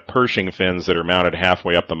you've got Pershing fins that are mounted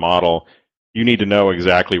halfway up the model, you need to know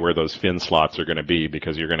exactly where those fin slots are going to be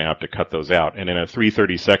because you're going to have to cut those out. And in a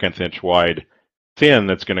 3/32 inch wide fin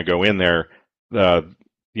that's going to go in there,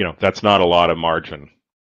 that's not a lot of margin.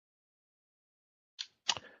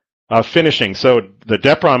 Finishing. So the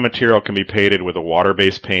Depron material can be painted with a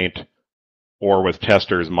water-based paint or with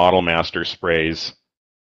Tester's Model Master sprays.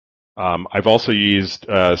 I've also used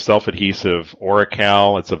self-adhesive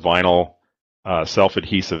Oracal. It's a vinyl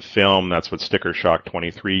self-adhesive film. That's what Sticker Shock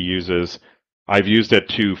 23 uses. I've used it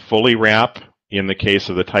to fully wrap in the case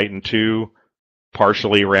of the Titan II,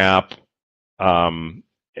 partially wrap, and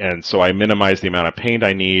so I minimize the amount of paint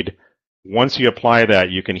I need. Once you apply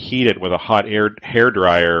that, you can heat it with a hot hair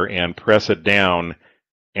dryer and press it down,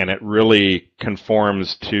 and it really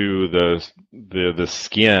conforms to the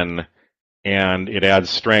skin, and it adds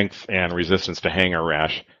strength and resistance to hanger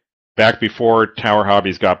rash. Back before Tower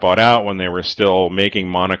Hobbies got bought out, when they were still making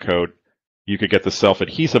monocoat you could get the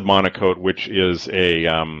self-adhesive monocoat, which is a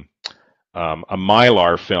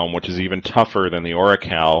mylar film, which is even tougher than the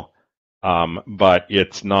Oracal, but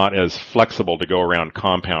it's not as flexible to go around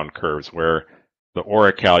compound curves, where the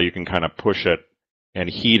Oracal, you can kind of push it and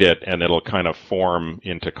heat it, and it'll kind of form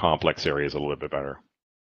into complex areas a little bit better.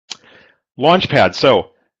 Launch pad.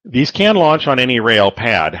 So these can launch on any rail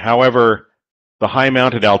pad. However, the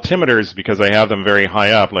high-mounted altimeters, because I have them very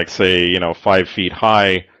high up, like say, 5 feet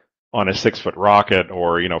high on a 6-foot rocket,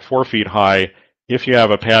 or 4 feet high, if you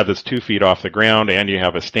have a pad that's 2 feet off the ground and you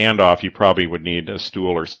have a standoff, you probably would need a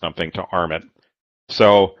stool or something to arm it.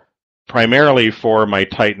 So primarily for my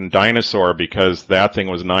Titan Dynasoar, because that thing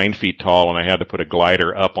was 9 feet tall and I had to put a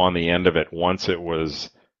glider up on the end of it once it was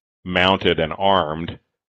mounted and armed,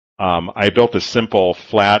 I built a simple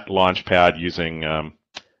flat launch pad using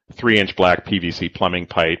 3-inch black PVC plumbing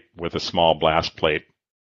pipe with a small blast plate.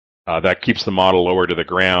 That keeps the model lower to the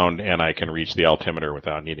ground, and I can reach the altimeter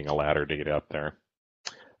without needing a ladder to get up there.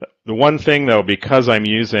 The one thing, though, because I'm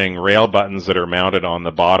using rail buttons that are mounted on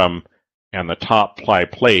the bottom and the top ply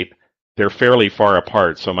plate, they're fairly far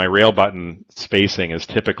apart. So my rail button spacing is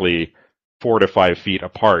typically 4 to 5 feet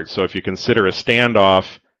apart. So if you consider a standoff,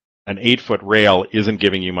 an 8-foot rail isn't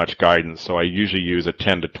giving you much guidance. So I usually use a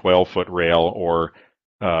 10 to 12-foot rail, or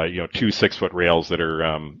 2 6-foot rails that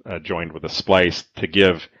are joined with a splice to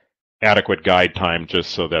give adequate guide time, just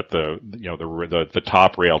so that the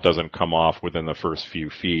top rail doesn't come off within the first few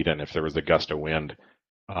feet, and if there was a gust of wind,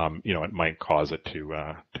 it might cause it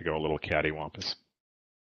to go a little cattywampus.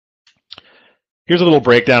 Here's a little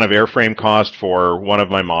breakdown of airframe cost for one of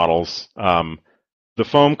my models. The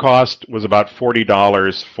foam cost was about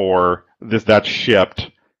 $40 for this. That's shipped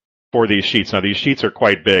for these sheets. Now these sheets are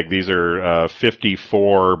quite big. These are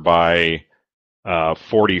 54 by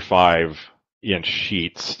 45-inch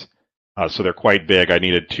sheets. So they're quite big. I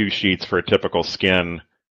needed 2 sheets for a typical skin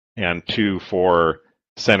and 2 for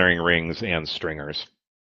centering rings and stringers.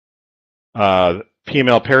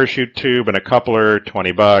 PML parachute tube and a coupler,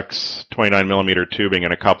 $20. 29mm tubing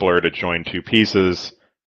and a coupler to join 2 pieces,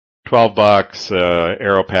 $12.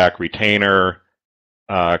 Aeropack retainer,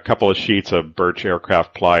 a couple of sheets of Birch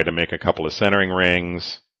aircraft ply to make a couple of centering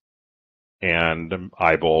rings, and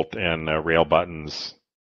eye bolt and rail buttons,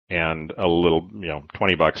 and a little,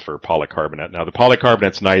 $20 for polycarbonate. Now the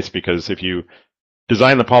polycarbonate's nice because if you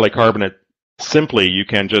design the polycarbonate simply, you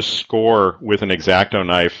can just score with an X-Acto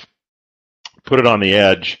knife, put it on the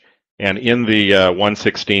edge, and in the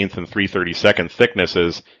 1/16 and 3/32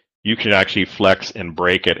 thicknesses, you can actually flex and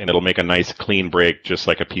break it, and it'll make a nice clean break, just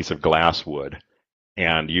like a piece of glass would.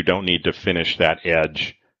 And you don't need to finish that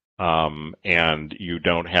edge, and you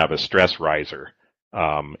don't have a stress riser.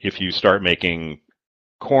 If you start making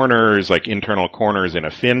corners, like internal corners in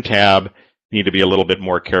a fin tab, you need to be a little bit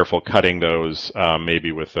more careful cutting those,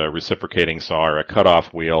 maybe with a reciprocating saw or a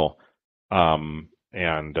cutoff wheel, and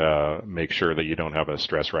make sure that you don't have a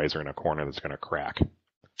stress riser in a corner that's going to crack.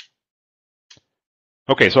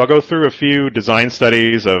 Okay, so I'll go through a few design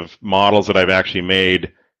studies of models that I've actually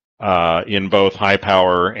made in both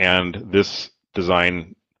Highpower and this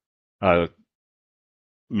design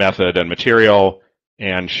method and material,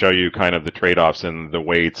 and show you kind of the trade-offs in the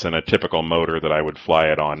weights and a typical motor that I would fly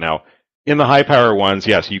it on. Now, in the Highpower ones,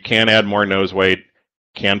 yes, you can add more nose weight,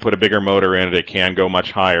 can put a bigger motor in it, it can go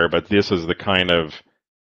much higher, but this is the kind of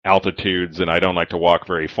altitudes, and I don't like to walk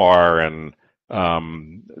very far, and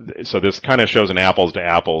so this kind of shows an apples to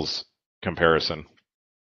apples comparison.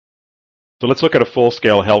 So let's look at a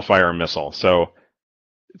full-scale Hellfire missile. So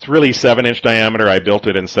it's really 7-inch diameter. I built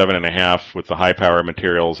it in 7.5 with the Highpower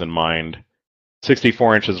materials in mind.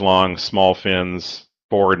 64 inches long, small fins,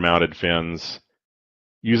 forward-mounted fins.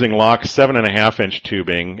 Using Lock's 7.5-inch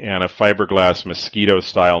tubing and a fiberglass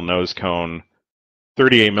mosquito-style nose cone,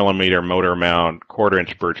 38mm motor mount,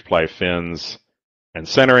 1/4-inch birch ply fins, and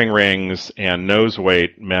centering rings, and nose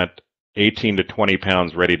weight meant 18 to 20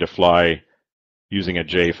 pounds ready to fly using a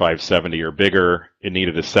J570 or bigger. It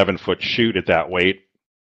needed a 7-foot chute at that weight,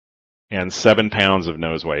 and 7 pounds of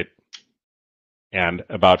nose weight, and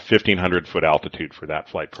about 1,500 foot altitude for that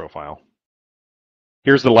flight profile.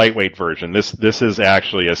 Here's the lightweight version. This is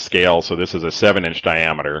actually a scale, so this is a 7-inch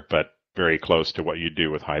diameter, but very close to what you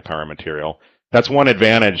do with Highpower material. That's one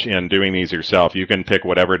advantage in doing these yourself. You can pick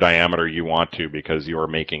whatever diameter you want to because you're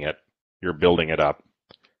making it, you're building it up.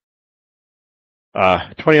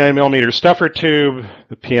 29mm stuffer tube,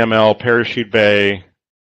 the PML parachute bay,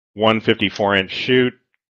 154-inch chute,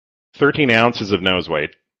 13 ounces of nose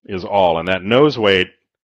weight is all, and that nose weight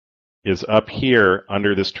is up here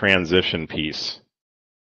under this transition piece.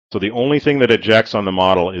 So the only thing that ejects on the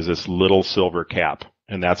model is this little silver cap,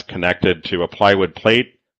 and that's connected to a plywood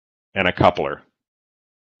plate and a coupler.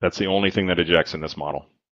 That's the only thing that ejects in this model.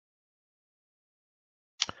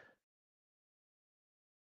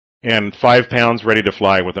 And 5 pounds ready to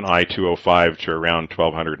fly with an I-205 to around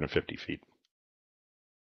 1,250 feet.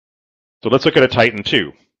 So let's look at a Titan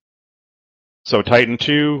II. So Titan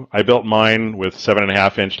II, I built mine with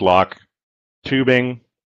 7.5-inch lock tubing.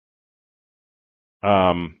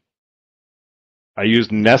 I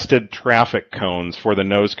used nested traffic cones for the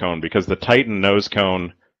nose cone because the Titan nose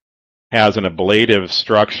cone has an ablative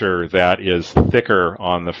structure that is thicker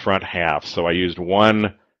on the front half. So I used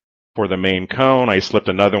one for the main cone, I slipped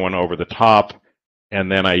another one over the top,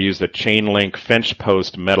 and then I used a chain link fence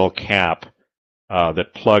post metal cap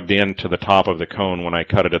that plugged into the top of the cone when I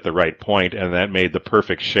cut it at the right point, and that made the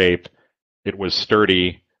perfect shape. It was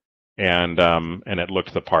sturdy, and it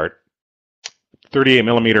looked the part. 38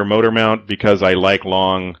 millimeter motor mount because I like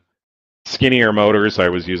long, skinnier motors. I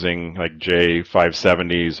was using like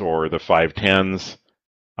J570s or the 510s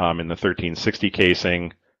in the 1360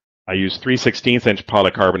 casing. I used 3/16-inch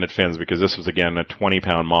polycarbonate fins because this was, again, a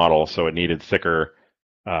 20-pound model, so it needed thicker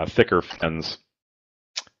fins.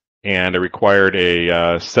 And it required a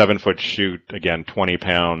 7-foot chute, again, 20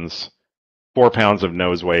 pounds, 4 pounds of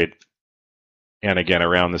nose weight, and again,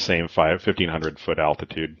 around the same 1,500-foot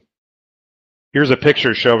altitude. Here's a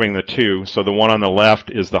picture showing the two. So the one on the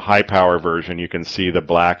left is the Highpower version. You can see the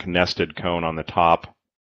black nested cone on the top.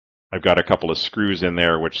 I've got a couple of screws in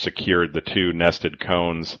there which secured the two nested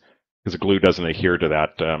cones because glue doesn't adhere to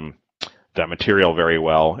that material very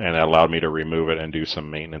well, and it allowed me to remove it and do some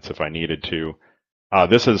maintenance if I needed to.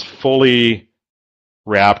 This is fully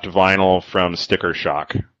wrapped vinyl from Sticker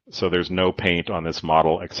Shock, so there's no paint on this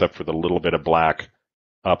model except for the little bit of black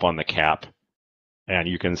up on the cap. And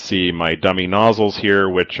you can see my dummy nozzles here,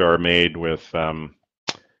 which are made with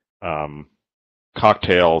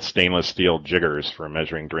cocktail stainless steel jiggers for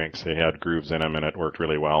measuring drinks. They had grooves in them, and it worked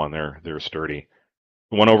really well, and they're sturdy.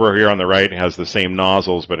 The one over here on the right has the same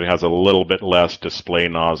nozzles, but it has a little bit less display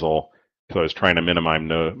nozzle, so I was trying to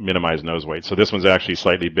minimize nose weight. So this one's actually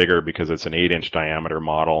slightly bigger because it's an 8-inch diameter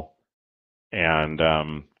model. And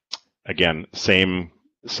again, same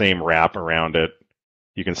wrap around it.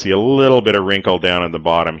 You can see a little bit of wrinkle down at the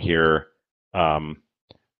bottom here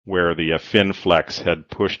where the fin flex had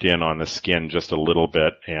pushed in on the skin just a little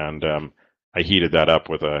bit, and I heated that up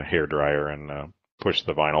with a hairdryer and pushed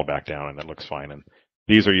the vinyl back down, and it looks fine. And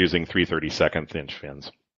these are using 3/32-inch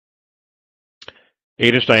fins.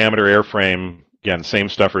 8-inch diameter airframe, again, same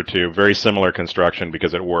stuffer too, very similar construction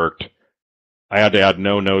because it worked. I had to add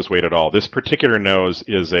no nose weight at all. This particular nose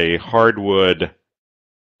is a hardwood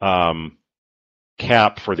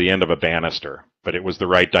cap for the end of a banister, but it was the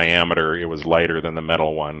right diameter. It was lighter than the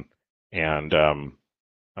metal one, and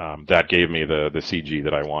that gave me the CG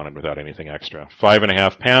that I wanted without anything extra.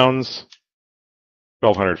 5.5 pounds,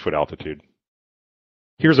 1,200-foot altitude.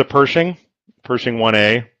 Here's a Pershing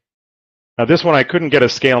 1A. Now this one I couldn't get a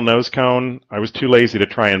scale nose cone. I was too lazy to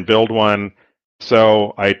try and build one,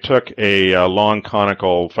 so I took a long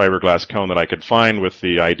conical fiberglass cone that I could find with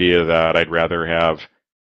the idea that I'd rather have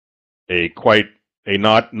a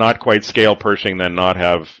not quite scale Pershing than not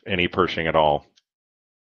have any Pershing at all.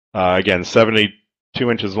 Again,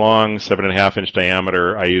 72 inches long, 7.5-inch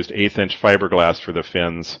diameter. I used 1/8-inch fiberglass for the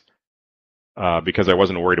fins because I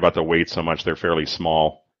wasn't worried about the weight so much. They're fairly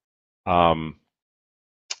small.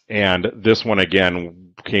 And this one,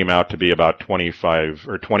 again, came out to be about 25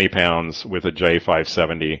 or 20 pounds with a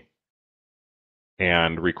J570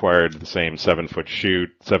 and required the same 7-foot chute,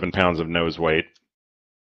 7 pounds of nose weight,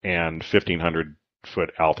 and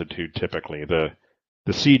 1,500-foot altitude typically. The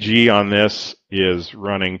CG on this is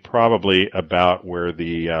running probably about where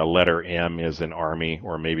the letter M is in Army,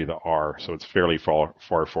 or maybe the R, so it's fairly far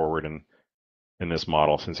forward in this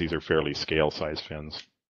model since these are fairly scale size fins.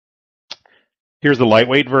 Here's the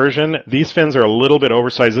lightweight version. These fins are a little bit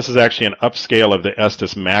oversized. This is actually an upscale of the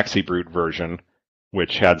Estes Maxi Brute version,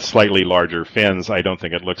 which had slightly larger fins. I don't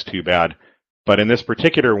think it looks too bad. But in this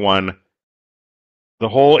particular one, the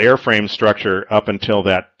whole airframe structure up until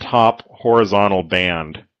that top horizontal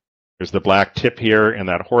band, there's the black tip here, and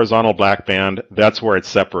that horizontal black band, that's where it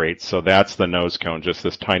separates. So that's the nose cone, just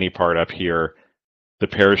this tiny part up here. The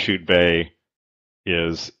parachute bay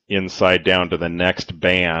is inside down to the next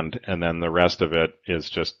band, and then the rest of it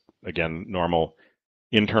is just, again, normal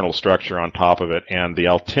internal structure on top of it. And the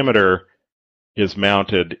altimeter is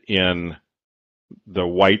mounted in the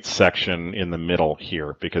white section in the middle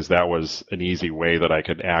here because that was an easy way that I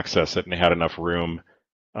could access it and it had enough room,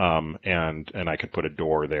 and I could put a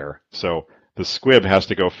door there. So the squib has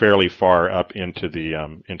to go fairly far up into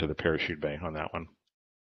the parachute bay on that one.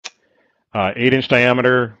 8-inch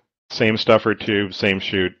diameter, same stuffer tube, same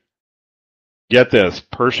chute. Get this,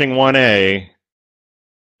 Pershing 1A,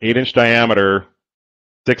 8-inch diameter,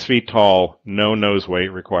 6 feet tall, no nose weight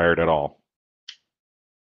required at all.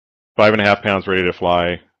 5.5 pounds ready to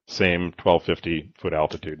fly, same 1250 foot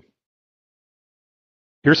altitude.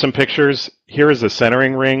 Here's some pictures. Here is the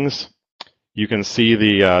centering rings. You can see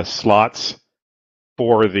the slots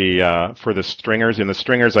for the stringers. In the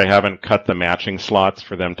stringers, I haven't cut the matching slots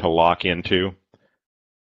for them to lock into.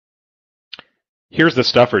 Here's the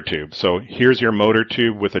stuffer tube. So here's your motor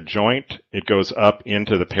tube with a joint. It goes up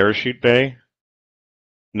into the parachute bay.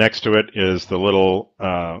 Next to it is the little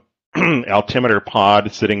altimeter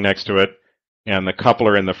pod sitting next to it. And the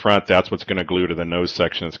coupler in the front, that's what's going to glue to the nose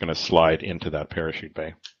section. It's going to slide into that parachute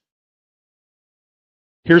bay.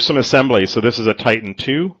 Here's some assembly. So this is a Titan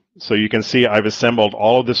II. So you can see I've assembled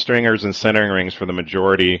all of the stringers and centering rings for the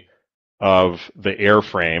majority of the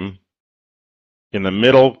airframe. In the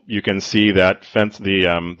middle, you can see that fence,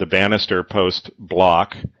 the banister post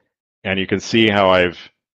block, and you can see how I've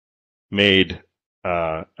made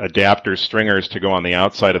adapter stringers to go on the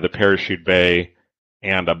outside of the parachute bay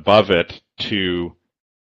and above it to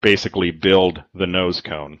basically build the nose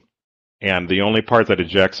cone. And the only part that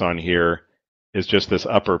ejects on here is just this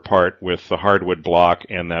upper part with the hardwood block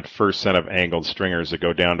and that first set of angled stringers that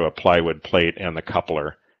go down to a plywood plate and the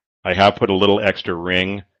coupler. I have put a little extra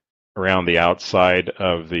ring around the outside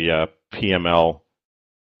of the PML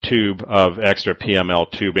tube of extra PML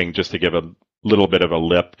tubing just to give a little bit of a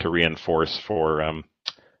lip to reinforce for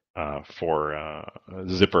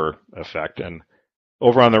zipper effect. And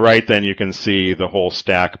over on the right, then you can see the whole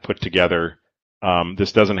stack put together.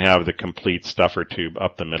 This doesn't have the complete stuffer tube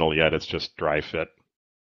up the middle yet. It's just dry fit.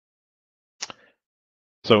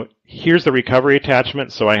 So here's the recovery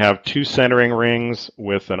attachment. So I have 2 centering rings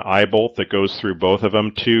with an eye bolt that goes through both of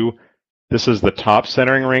them. This is the top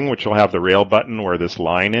centering ring, which will have the rail button where this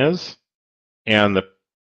line is. And the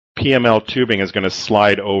PML tubing is going to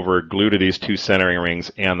slide over, glue to these 2 centering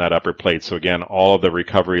rings and that upper plate. So again, all of the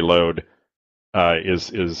recovery load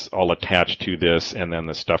is all attached to this and then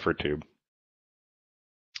the stuffer tube.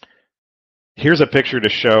 Here's a picture to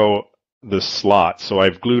show the slot. So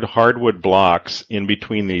I've glued hardwood blocks in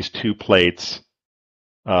between these 2 plates.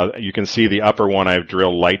 You can see the upper one, I've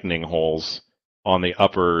drilled lightning holes on the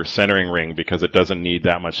upper centering ring because it doesn't need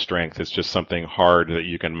that much strength. It's just something hard that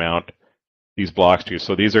you can mount these blocks to.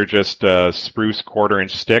 So these are just spruce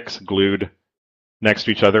 1/4-inch sticks glued next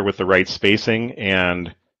to each other with the right spacing.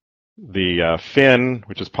 And the fin,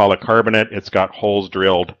 which is polycarbonate, it's got holes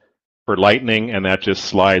drilled for lightning, and that just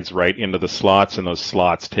slides right into the slots, and those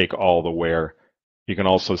slots take all the wear. You can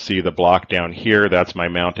also see the block down here. That's my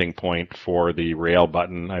mounting point for the rail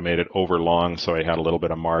button. I made it overlong, so I had a little bit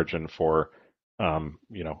of margin for, I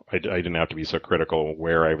didn't have to be so critical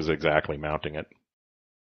where I was exactly mounting it.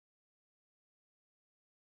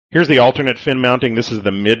 Here's the alternate fin mounting. This is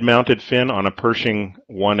the mid-mounted fin on a Pershing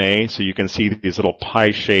 1A. So you can see these little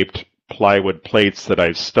pie-shaped plywood plates that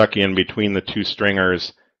I've stuck in between the 2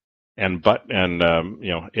 stringers and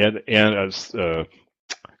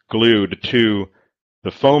glued to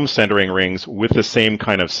the foam centering rings with the same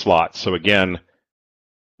kind of slots. So again,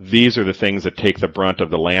 these are the things that take the brunt of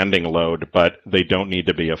the landing load, but they don't need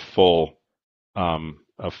to be a full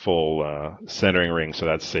centering ring, so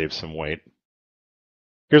that saves some weight.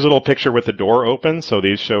 Here's a little picture with the door open. So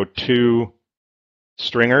these show 2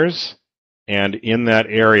 stringers, and in that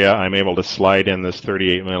area, I'm able to slide in this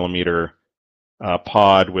 38mm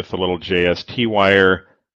pod with the little JST wire.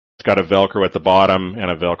 It's got a Velcro at the bottom and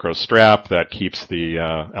a Velcro strap that keeps the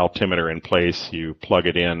altimeter in place. You plug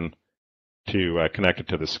it in to connect it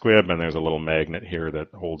to the squib, and there's a little magnet here that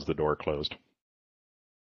holds the door closed.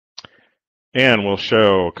 And we'll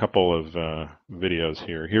show a couple of videos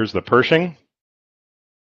here. Here's the Pershing.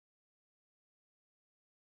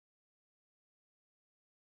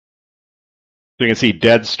 So you can see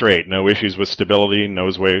dead straight, no issues with stability,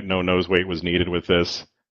 nose weight, no nose weight was needed with this.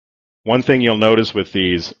 One thing you'll notice with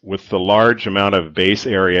these, with the large amount of base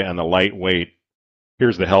area and the light weight,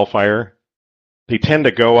 here's the Hellfire. They tend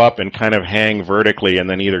to go up and kind of hang vertically and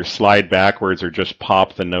then either slide backwards or just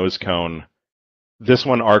pop the nose cone. This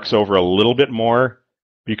one arcs over a little bit more.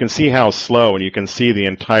 You can see how slow, and you can see the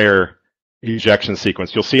entire ejection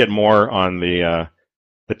sequence. You'll see it more on the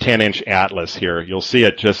 10-inch Atlas here. You'll see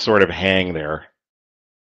it just sort of hang there.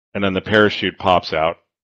 And then the parachute pops out.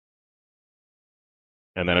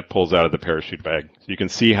 And then it pulls out of the parachute bag. So you can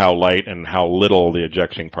see how light and how little the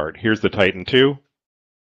ejecting part. Here's the Titan II.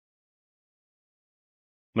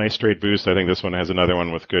 Nice straight boost. I think this one has another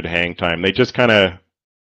one with good hang time. They just kind of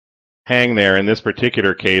hang there. In this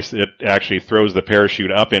particular case, it actually throws the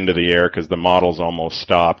parachute up into the air because the model's almost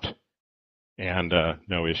stopped, and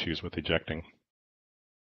no issues with ejecting.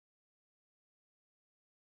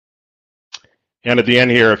 And at the end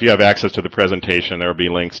here, if you have access to the presentation, there will be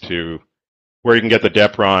links to where you can get the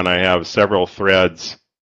DEPRON. I have several threads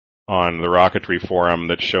on the Rocketry forum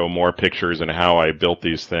that show more pictures and how I built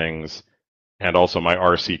these things, and also my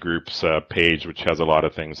RC Groups page, which has a lot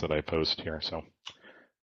of things that I post here. So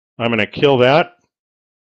I'm going to kill that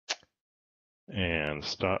and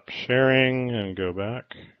stop sharing and go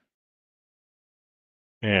back.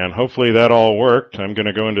 And hopefully that all worked. I'm going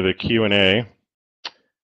to go into the Q&A.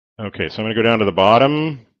 Okay, so I'm going to go down to the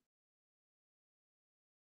bottom.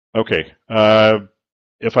 Okay,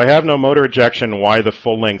 if I have no motor ejection, why the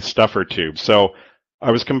full-length stuffer tube? So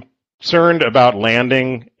I was concerned about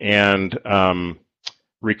landing and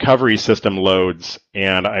recovery system loads,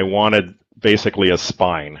 and I wanted basically a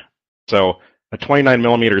spine. So a 29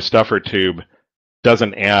 millimeter stuffer tube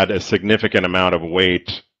doesn't add a significant amount of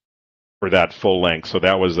weight for that full length. So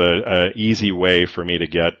that was a easy way for me to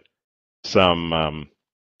get some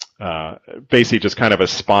basically just kind of a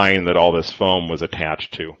spine that all this foam was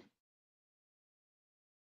attached to.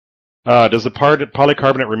 Does the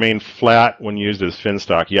polycarbonate remain flat when used as fin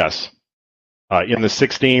stock? Yes. In the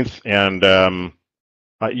 16th, and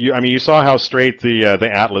you saw how straight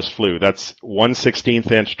the Atlas flew. That's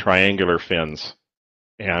 1/16 inch triangular fins,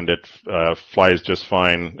 and it flies just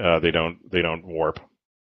fine. They don't warp.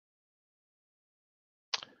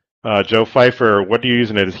 Joe Pfeiffer, what do you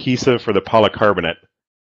use an adhesive for the polycarbonate?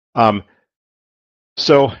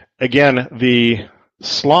 So again, the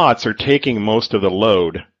slots are taking most of the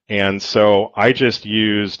load, and so I just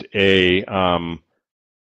used a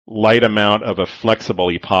light amount of a flexible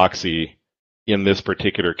epoxy in this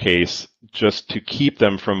particular case, just to keep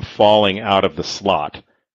them from falling out of the slot.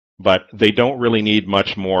 But they don't really need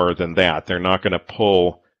much more than that. They're not going to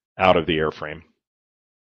pull out of the airframe.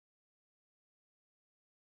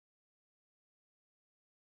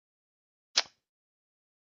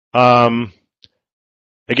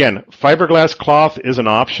 Again, fiberglass cloth is an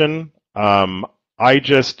option. I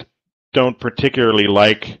just don't particularly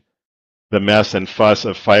like the mess and fuss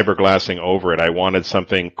of fiberglassing over it. I wanted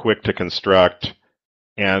something quick to construct,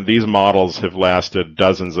 and these models have lasted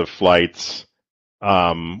dozens of flights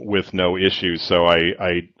with no issues. So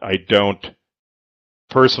I don't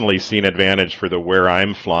personally see an advantage for the where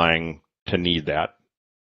I'm flying to need that.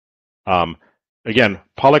 Again,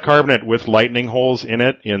 polycarbonate with lightning holes in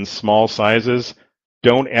it in small sizes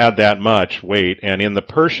don't add that much weight. And in the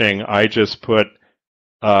Pershing, I just put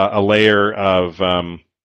a layer of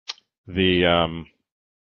the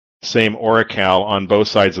same Oracal on both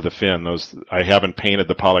sides of the fin. Those, I haven't painted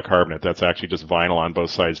the polycarbonate. That's actually just vinyl on both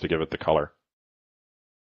sides to give it the color.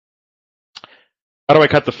 How do I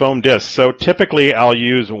cut the foam disc? So typically I'll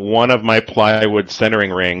use one of my plywood centering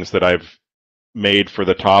rings that I've made for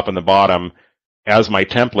the top and the bottom as my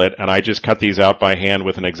template, and I just cut these out by hand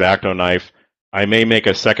with an X-Acto knife. I may make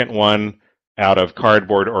a second one out of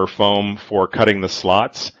cardboard or foam for cutting the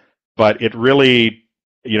slots, but it really,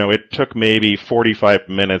 it took maybe 45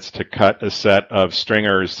 minutes to cut a set of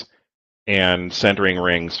stringers and centering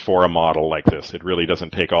rings for a model like this. It really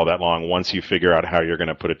doesn't take all that long once you figure out how you're going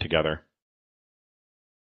to put it together.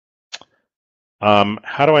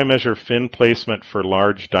 How do I measure fin placement for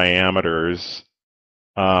large diameters?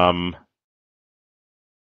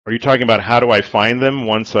 Are you talking about how do I find them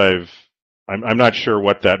once I'm not sure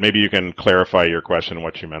what that, maybe you can clarify your question,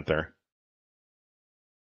 what you meant there.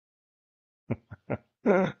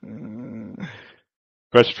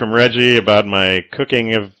 Question from Reggie about my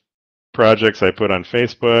cooking of projects I put on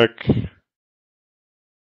Facebook.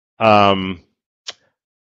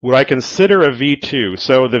 Would I consider a V2?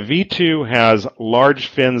 So the V2 has large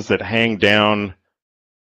fins that hang down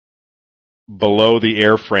below the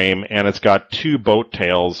airframe, and it's got two boat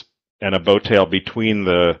tails and a boat tail between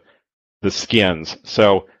the skins.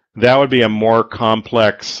 So that would be a more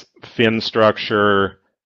complex fin structure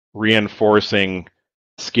reinforcing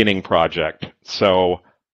skinning project. So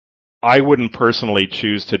I wouldn't personally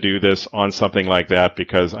choose to do this on something like that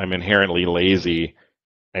because I'm inherently lazy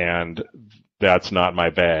and that's not my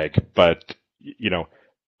bag. But,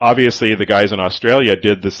 obviously the guys in Australia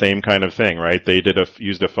did the same kind of thing, right? They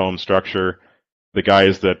used a foam structure. The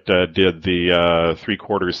guys that did the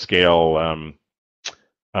 3/4 scale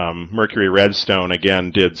Mercury Redstone,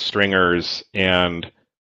 again, did stringers and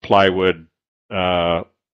plywood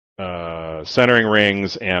centering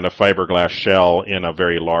rings and a fiberglass shell in a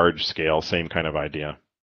very large scale, same kind of idea.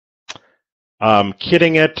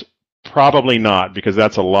 Kitting it, probably not, because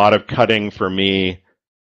that's a lot of cutting for me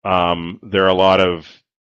There are a lot of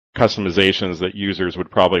customizations that users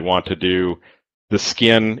would probably want to do. The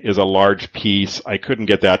skin is a large piece. I couldn't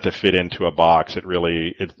get that to fit into a box.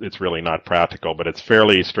 It's really not practical, but it's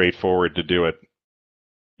fairly straightforward to do it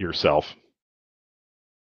yourself.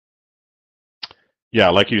 Yeah,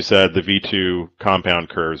 like you said, the V2 compound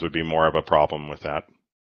curves would be more of a problem with that.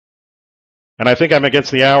 And I think I'm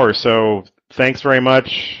against the hour, so thanks very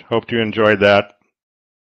much. Hope you enjoyed that.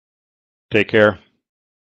 Take care.